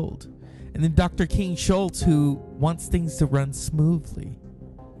be killed. And then Dr. King Schultz, who wants things to run smoothly.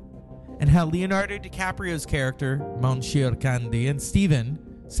 And how Leonardo DiCaprio's character, Monsieur Candy, and Steven,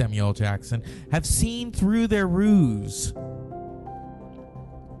 Samuel Jackson, have seen through their ruse.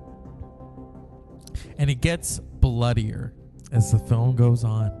 And it gets bloodier as the film goes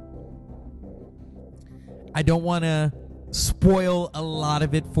on. I don't want to spoil a lot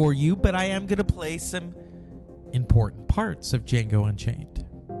of it for you, but I am going to play some important parts of Django Unchained.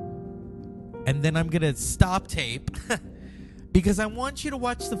 And then I'm going to stop tape because I want you to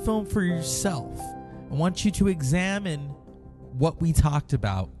watch the film for yourself. I want you to examine what we talked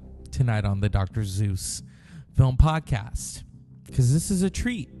about tonight on the Dr. Zeus Film Podcast. Because this is a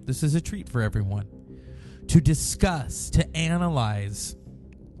treat. This is a treat for everyone. To discuss, to analyze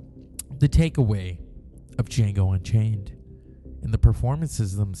the takeaway of Django Unchained and the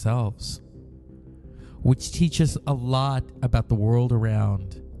performances themselves, which teach us a lot about the world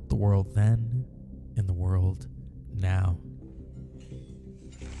around, the world then, and the world now.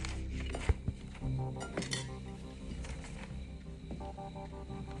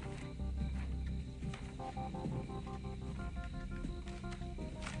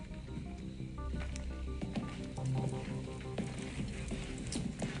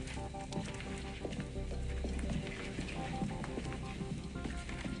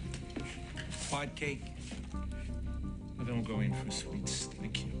 White cake. I don't go in for sweets,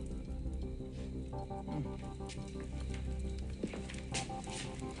 thank you.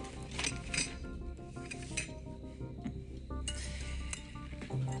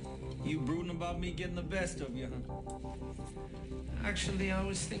 You brooding about me getting the best of you, huh? Actually, I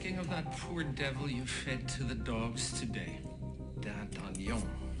was thinking of that poor devil you fed to the dogs today, D'Artagnan.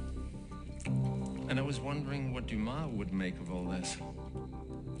 And I was wondering what Dumas would make of all this.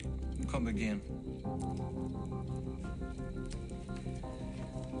 Come again.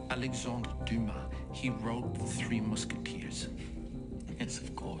 A Alexandre Dumas. He wrote The Three Musketeers. Yes,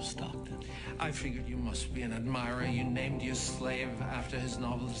 of course, Doctor. I figured you must be an admirer. You named your slave after his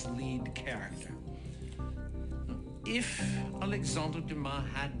novel's lead character. If Alexandre Dumas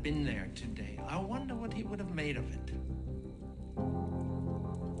had been there today, I wonder what he would have made of it.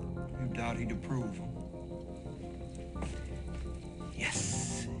 You doubt he'd approve?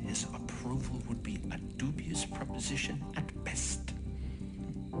 Yes, his approval would be a dubious proposition at best.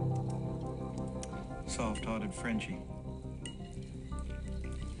 Soft-hearted Frenchie.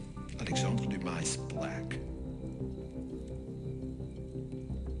 Alexandre Dumas is black.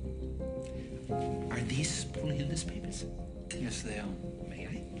 Are these Brunhilde's papers? Yes, they are. May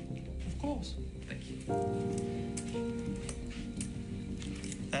I? Of course. Thank you.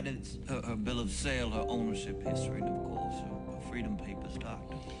 That is her bill of sale, her ownership history, and of course, her freedom papers,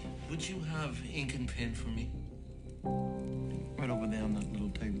 Doctor. Would you have ink and pen for me? Right over there on that little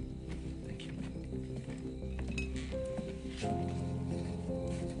table. Thank you.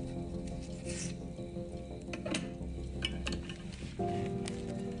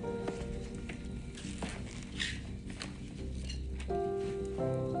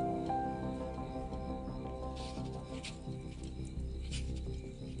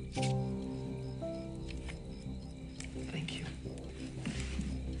 Thank you.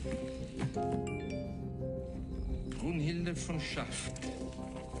 Brunhilde von Schaft.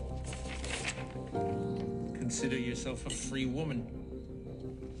 Consider yourself a free woman.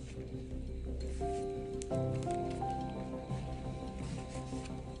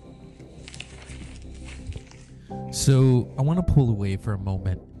 So I want to pull away for a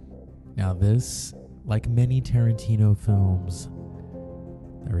moment. Now this, like many Tarantino films,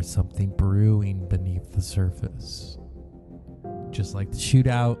 there is something brewing beneath the surface. Just like the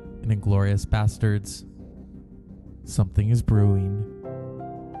shootout in Inglourious Bastards, something is brewing,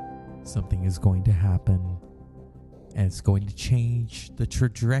 something is going to happen, and it's going to change the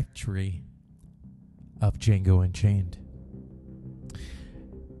trajectory of Django Unchained.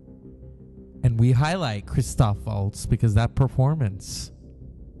 And we highlight Christoph Waltz because that performance,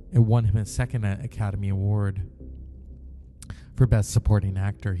 it won him his second Academy Award for Best Supporting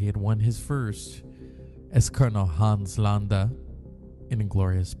Actor. He had won his first as Colonel Hans Landa in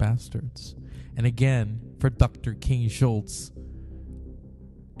Inglourious Bastards. And again, for Dr. King Schultz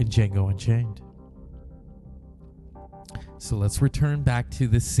in Django Unchained. So let's return back to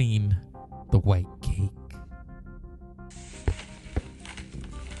the scene, the white cake.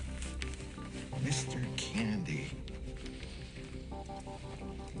 Mr. Candy.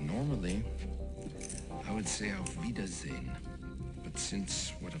 Normally, I would say Auf Wiedersehen. But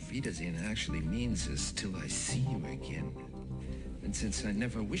since what Auf Wiedersehen actually means is till I see you again, and since I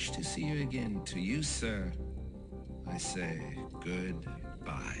never wish to see you again, to you, sir, I say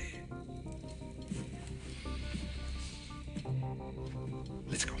goodbye.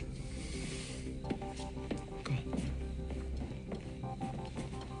 Let's go. Go.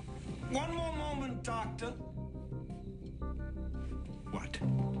 One more moment, Doctor. What?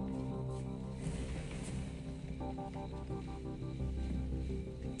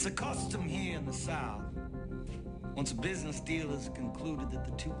 It's a custom here in the South. Once a business deal is concluded that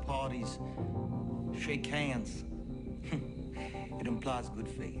the two parties shake hands, it implies good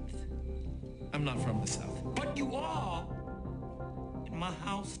faith. I'm not from the South. But you are in my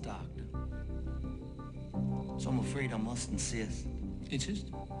house, Doctor. So I'm afraid I must insist. Insist?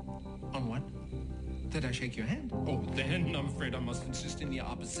 On what? That I shake your hand? Oh, then I'm afraid I must insist in the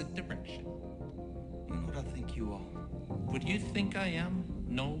opposite direction. You know what I think you are? Would you think I am?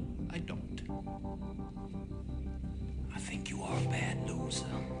 No, I don't. I think you are a bad loser.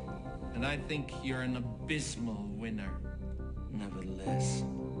 And I think you're an abysmal winner. Nevertheless,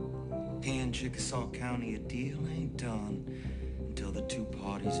 here in Chickasaw County, a deal ain't done until the two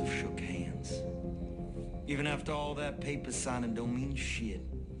parties have shook hands. Even after all that paper signing don't mean shit.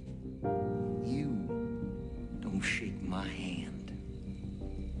 You don't shake my hand.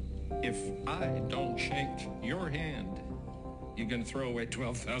 If I don't shake your hand, you gonna throw away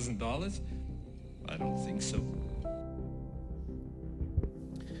 $12,000? I don't think so.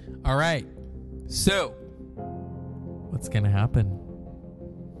 All right. So, what's going to happen?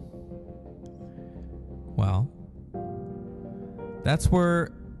 Well, that's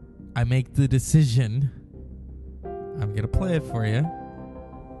where I make the decision. I'm going to play it for you.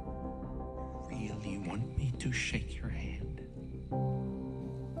 Really want me to shake your hand?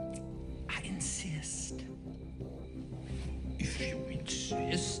 I insist. If you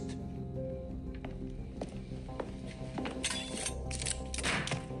insist.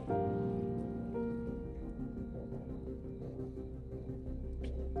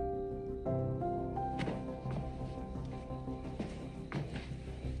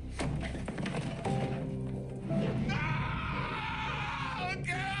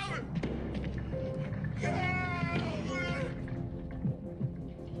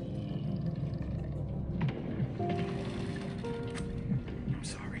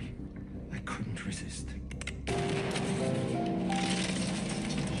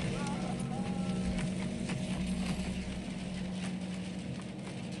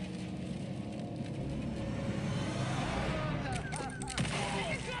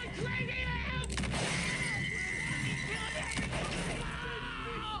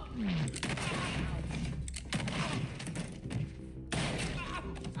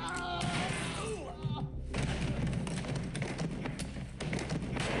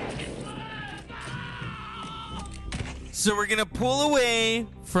 So we're going to pull away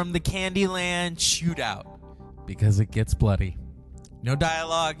from the Candyland shootout because it gets bloody. No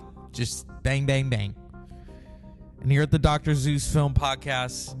dialogue, just bang, bang, bang. And here at the Dr. Zeus Film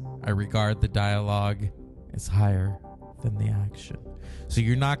Podcast, I regard the dialogue as higher than the action. So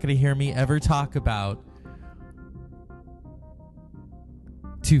you're not going to hear me ever talk about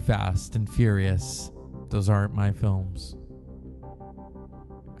Too Fast and Furious. Those aren't my films.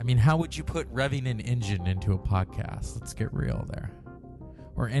 I mean, how would you put revving an engine into a podcast? Let's get real there.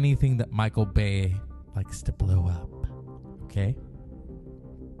 Or anything that Michael Bay likes to blow up. Okay?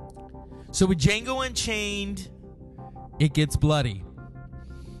 So with Django Unchained, it gets bloody.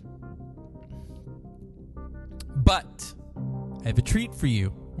 But I have a treat for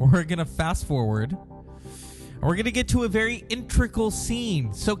you. We're going to fast forward. And we're going to get to a very integral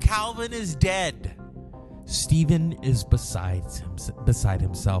scene. So Calvin is dead. Steven is beside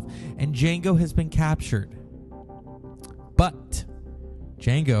himself. And Django has been captured. But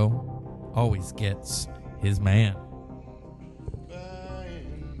Django always gets his man.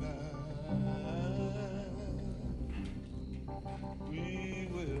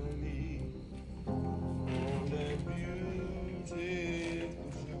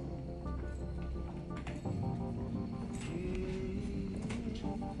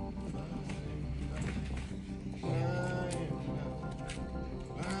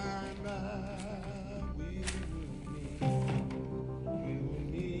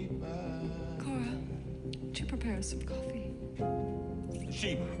 Prepare some coffee.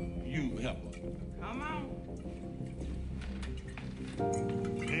 Sheba, you help her. Come on.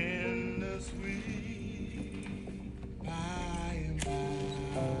 In the sweet by and by.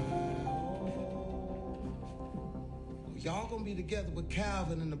 Y'all gonna be together with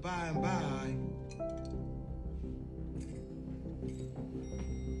Calvin in the by and by.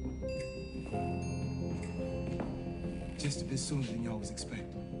 Just a bit sooner than y'all was expecting.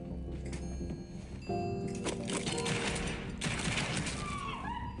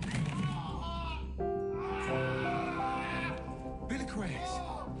 Billy Crash.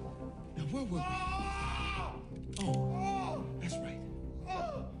 Now where were we? Oh, that's right.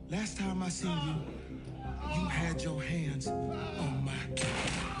 Last time I seen you, you had your hands on my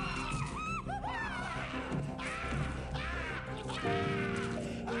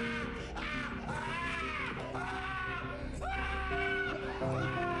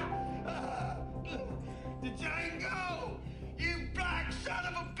Django! You black son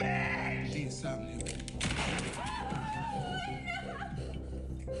of a bitch! Did something.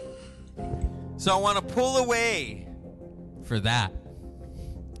 So I want to pull away for that.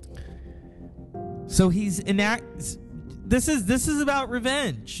 So he's this is about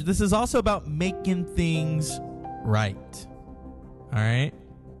revenge. This is also about making things right. All right?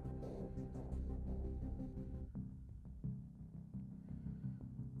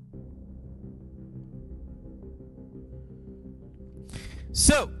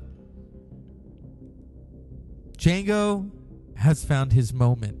 So Django has found his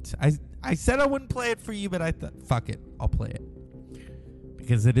moment. I said I wouldn't play it for you, but I thought, fuck it, I'll play it.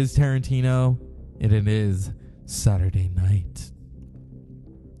 Because it is Tarantino, and it is Saturday night.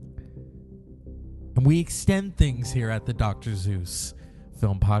 And we extend things here at the Dr. Zeus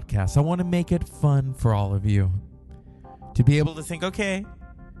Film Podcast. I want to make it fun for all of you. To be able to think, okay,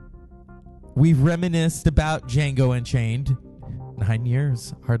 we've reminisced about Django Unchained. 9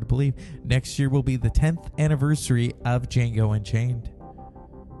 years, hard to believe. Next year will be the 10th anniversary of Django Unchained.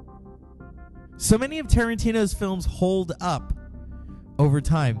 So many of Tarantino's films hold up over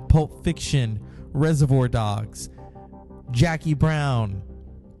time. Pulp Fiction, Reservoir Dogs, Jackie Brown,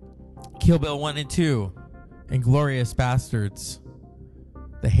 Kill Bill 1 and 2, Inglourious Bastards,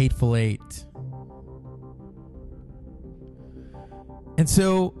 The Hateful Eight. And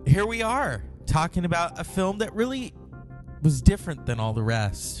so here we are talking about a film that really was different than all the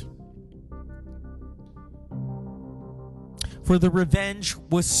rest. For the revenge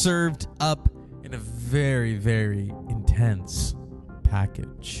was served up in a very, very intense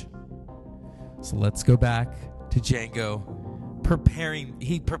package. So let's go back to Django preparing.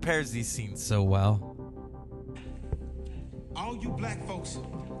 He prepares these scenes so well. All you black folks,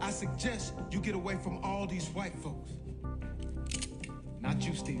 I suggest you get away from all these white folks. Not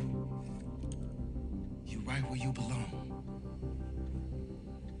you, Steven. You right where you belong.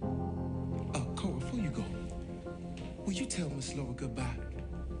 Cora, before you go, will you tell Miss Laura goodbye?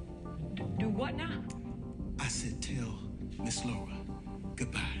 Do what now? I said tell Miss Laura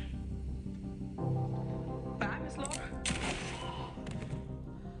goodbye. Bye, Miss Laura.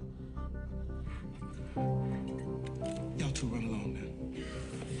 Y'all two run along now.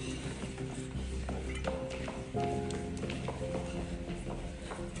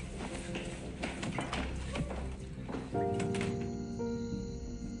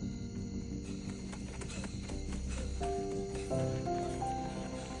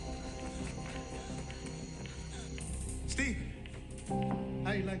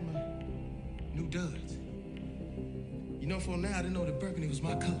 before now, I didn't know that burgundy was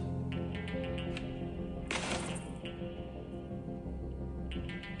my color.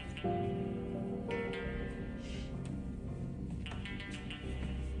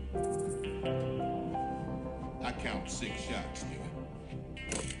 I count 6 shots, nigga.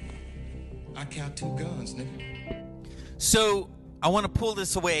 I count 2 guns, nigga. So I want to pull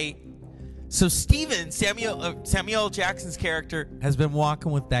this away. So Samuel Jackson's character has been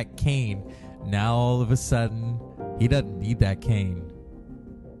walking with that cane. Now all of a sudden, he doesn't need that cane.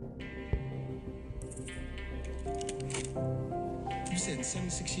 You said in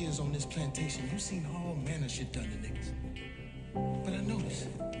 76 years on this plantation, you've seen all manner of shit done to niggas. But I noticed,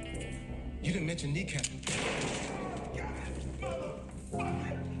 you didn't mention kneecapping.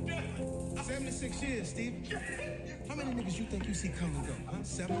 76 years, Steve. How many niggas you think you see come and go? Huh?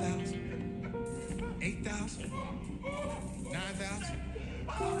 7,000? 8,000? 9,000?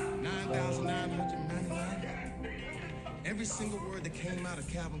 9,999? Every single word that came out of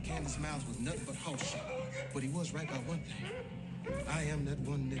Calvin Candy's mouth was nothing but horse shit. But he was right about one thing. I am that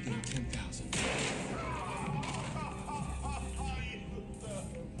one nigga in 10,000.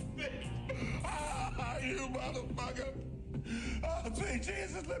 You motherfucker. Oh, sweet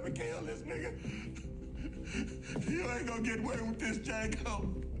Jesus, let me kill this nigga. You ain't gonna get away with this,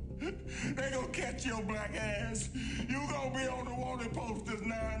 Django. They gonna catch your black ass. You gonna be on the wanted posters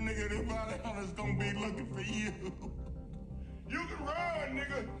now, nigga. The bounty hunters gonna be looking for you. You can run,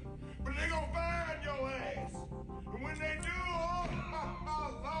 nigga, but they gonna find your ass. And when they do, oh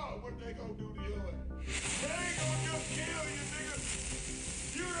Lord, what they gonna do to your ass? They ain't gonna just kill you, nigga.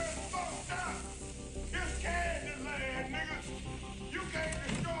 You done fucked up. It's Candyland, nigga. You can't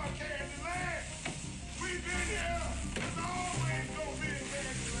destroy Candyland. We've been here. There's always gonna be a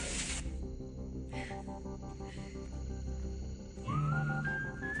Candyland.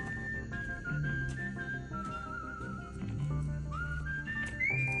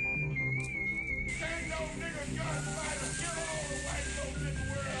 Ain't no nigga gunfighter. Kill all the white folks in the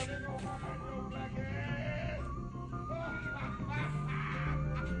world. They gonna find your black ass.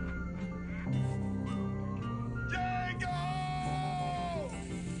 Django!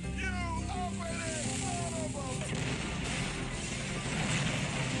 You uppity son of a...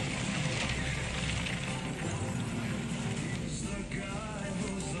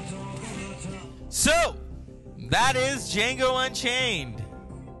 So, that is Django Unchained.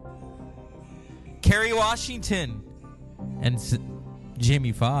 Kerry Washington and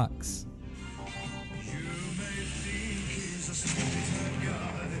Jamie Foxx.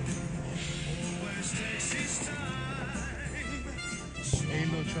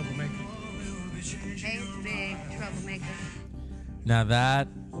 Ain't no troublemaker. Ain't big troublemaker. Now that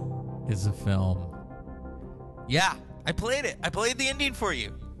is a film. Yeah, I played it. I played the ending for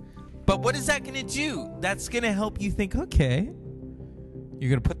you. But what is that going to do? That's going to help you think, okay, you're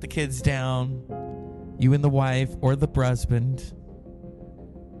going to put the kids down, you and the wife or the husband,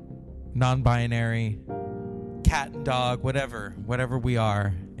 non-binary, cat and dog, whatever we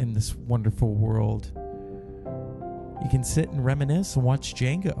are in this wonderful world. You can sit and reminisce and watch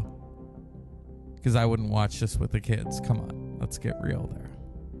Django. Because I wouldn't watch this with the kids. Come on, let's get real there.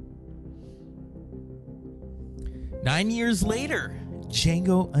 9 years later,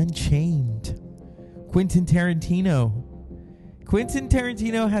 Django Unchained. Quentin Tarantino. Quentin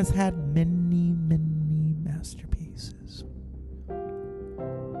Tarantino has had many, many masterpieces.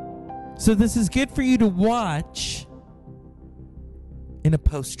 So this is good for you to watch in a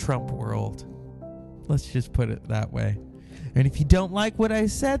post-Trump world. Let's just put it that way. And if you don't like what I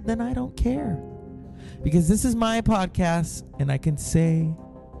said, then I don't care. Because this is my podcast, and I can say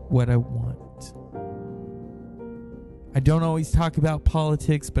what I want. I don't always talk about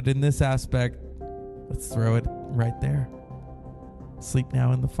politics, but in this aspect, let's throw it right there. Sleep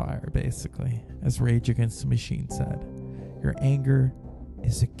now in the fire, basically. As Rage Against the Machine said. Your anger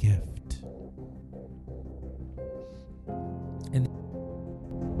is a gift. And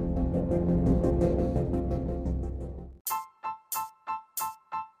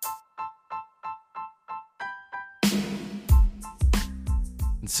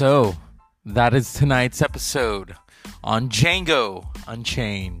so, that is tonight's episode on Django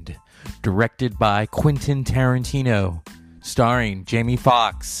Unchained, directed by Quentin Tarantino, starring Jamie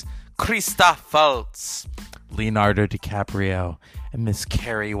Foxx, Christoph Waltz, Leonardo DiCaprio, and Miss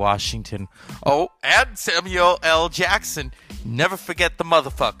Kerry Washington. Oh, and Samuel L. Jackson. Never forget the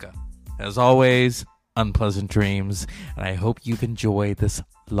motherfucker. As always, unpleasant dreams, and I hope you've enjoyed this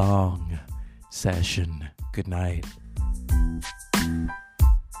long session. Good night.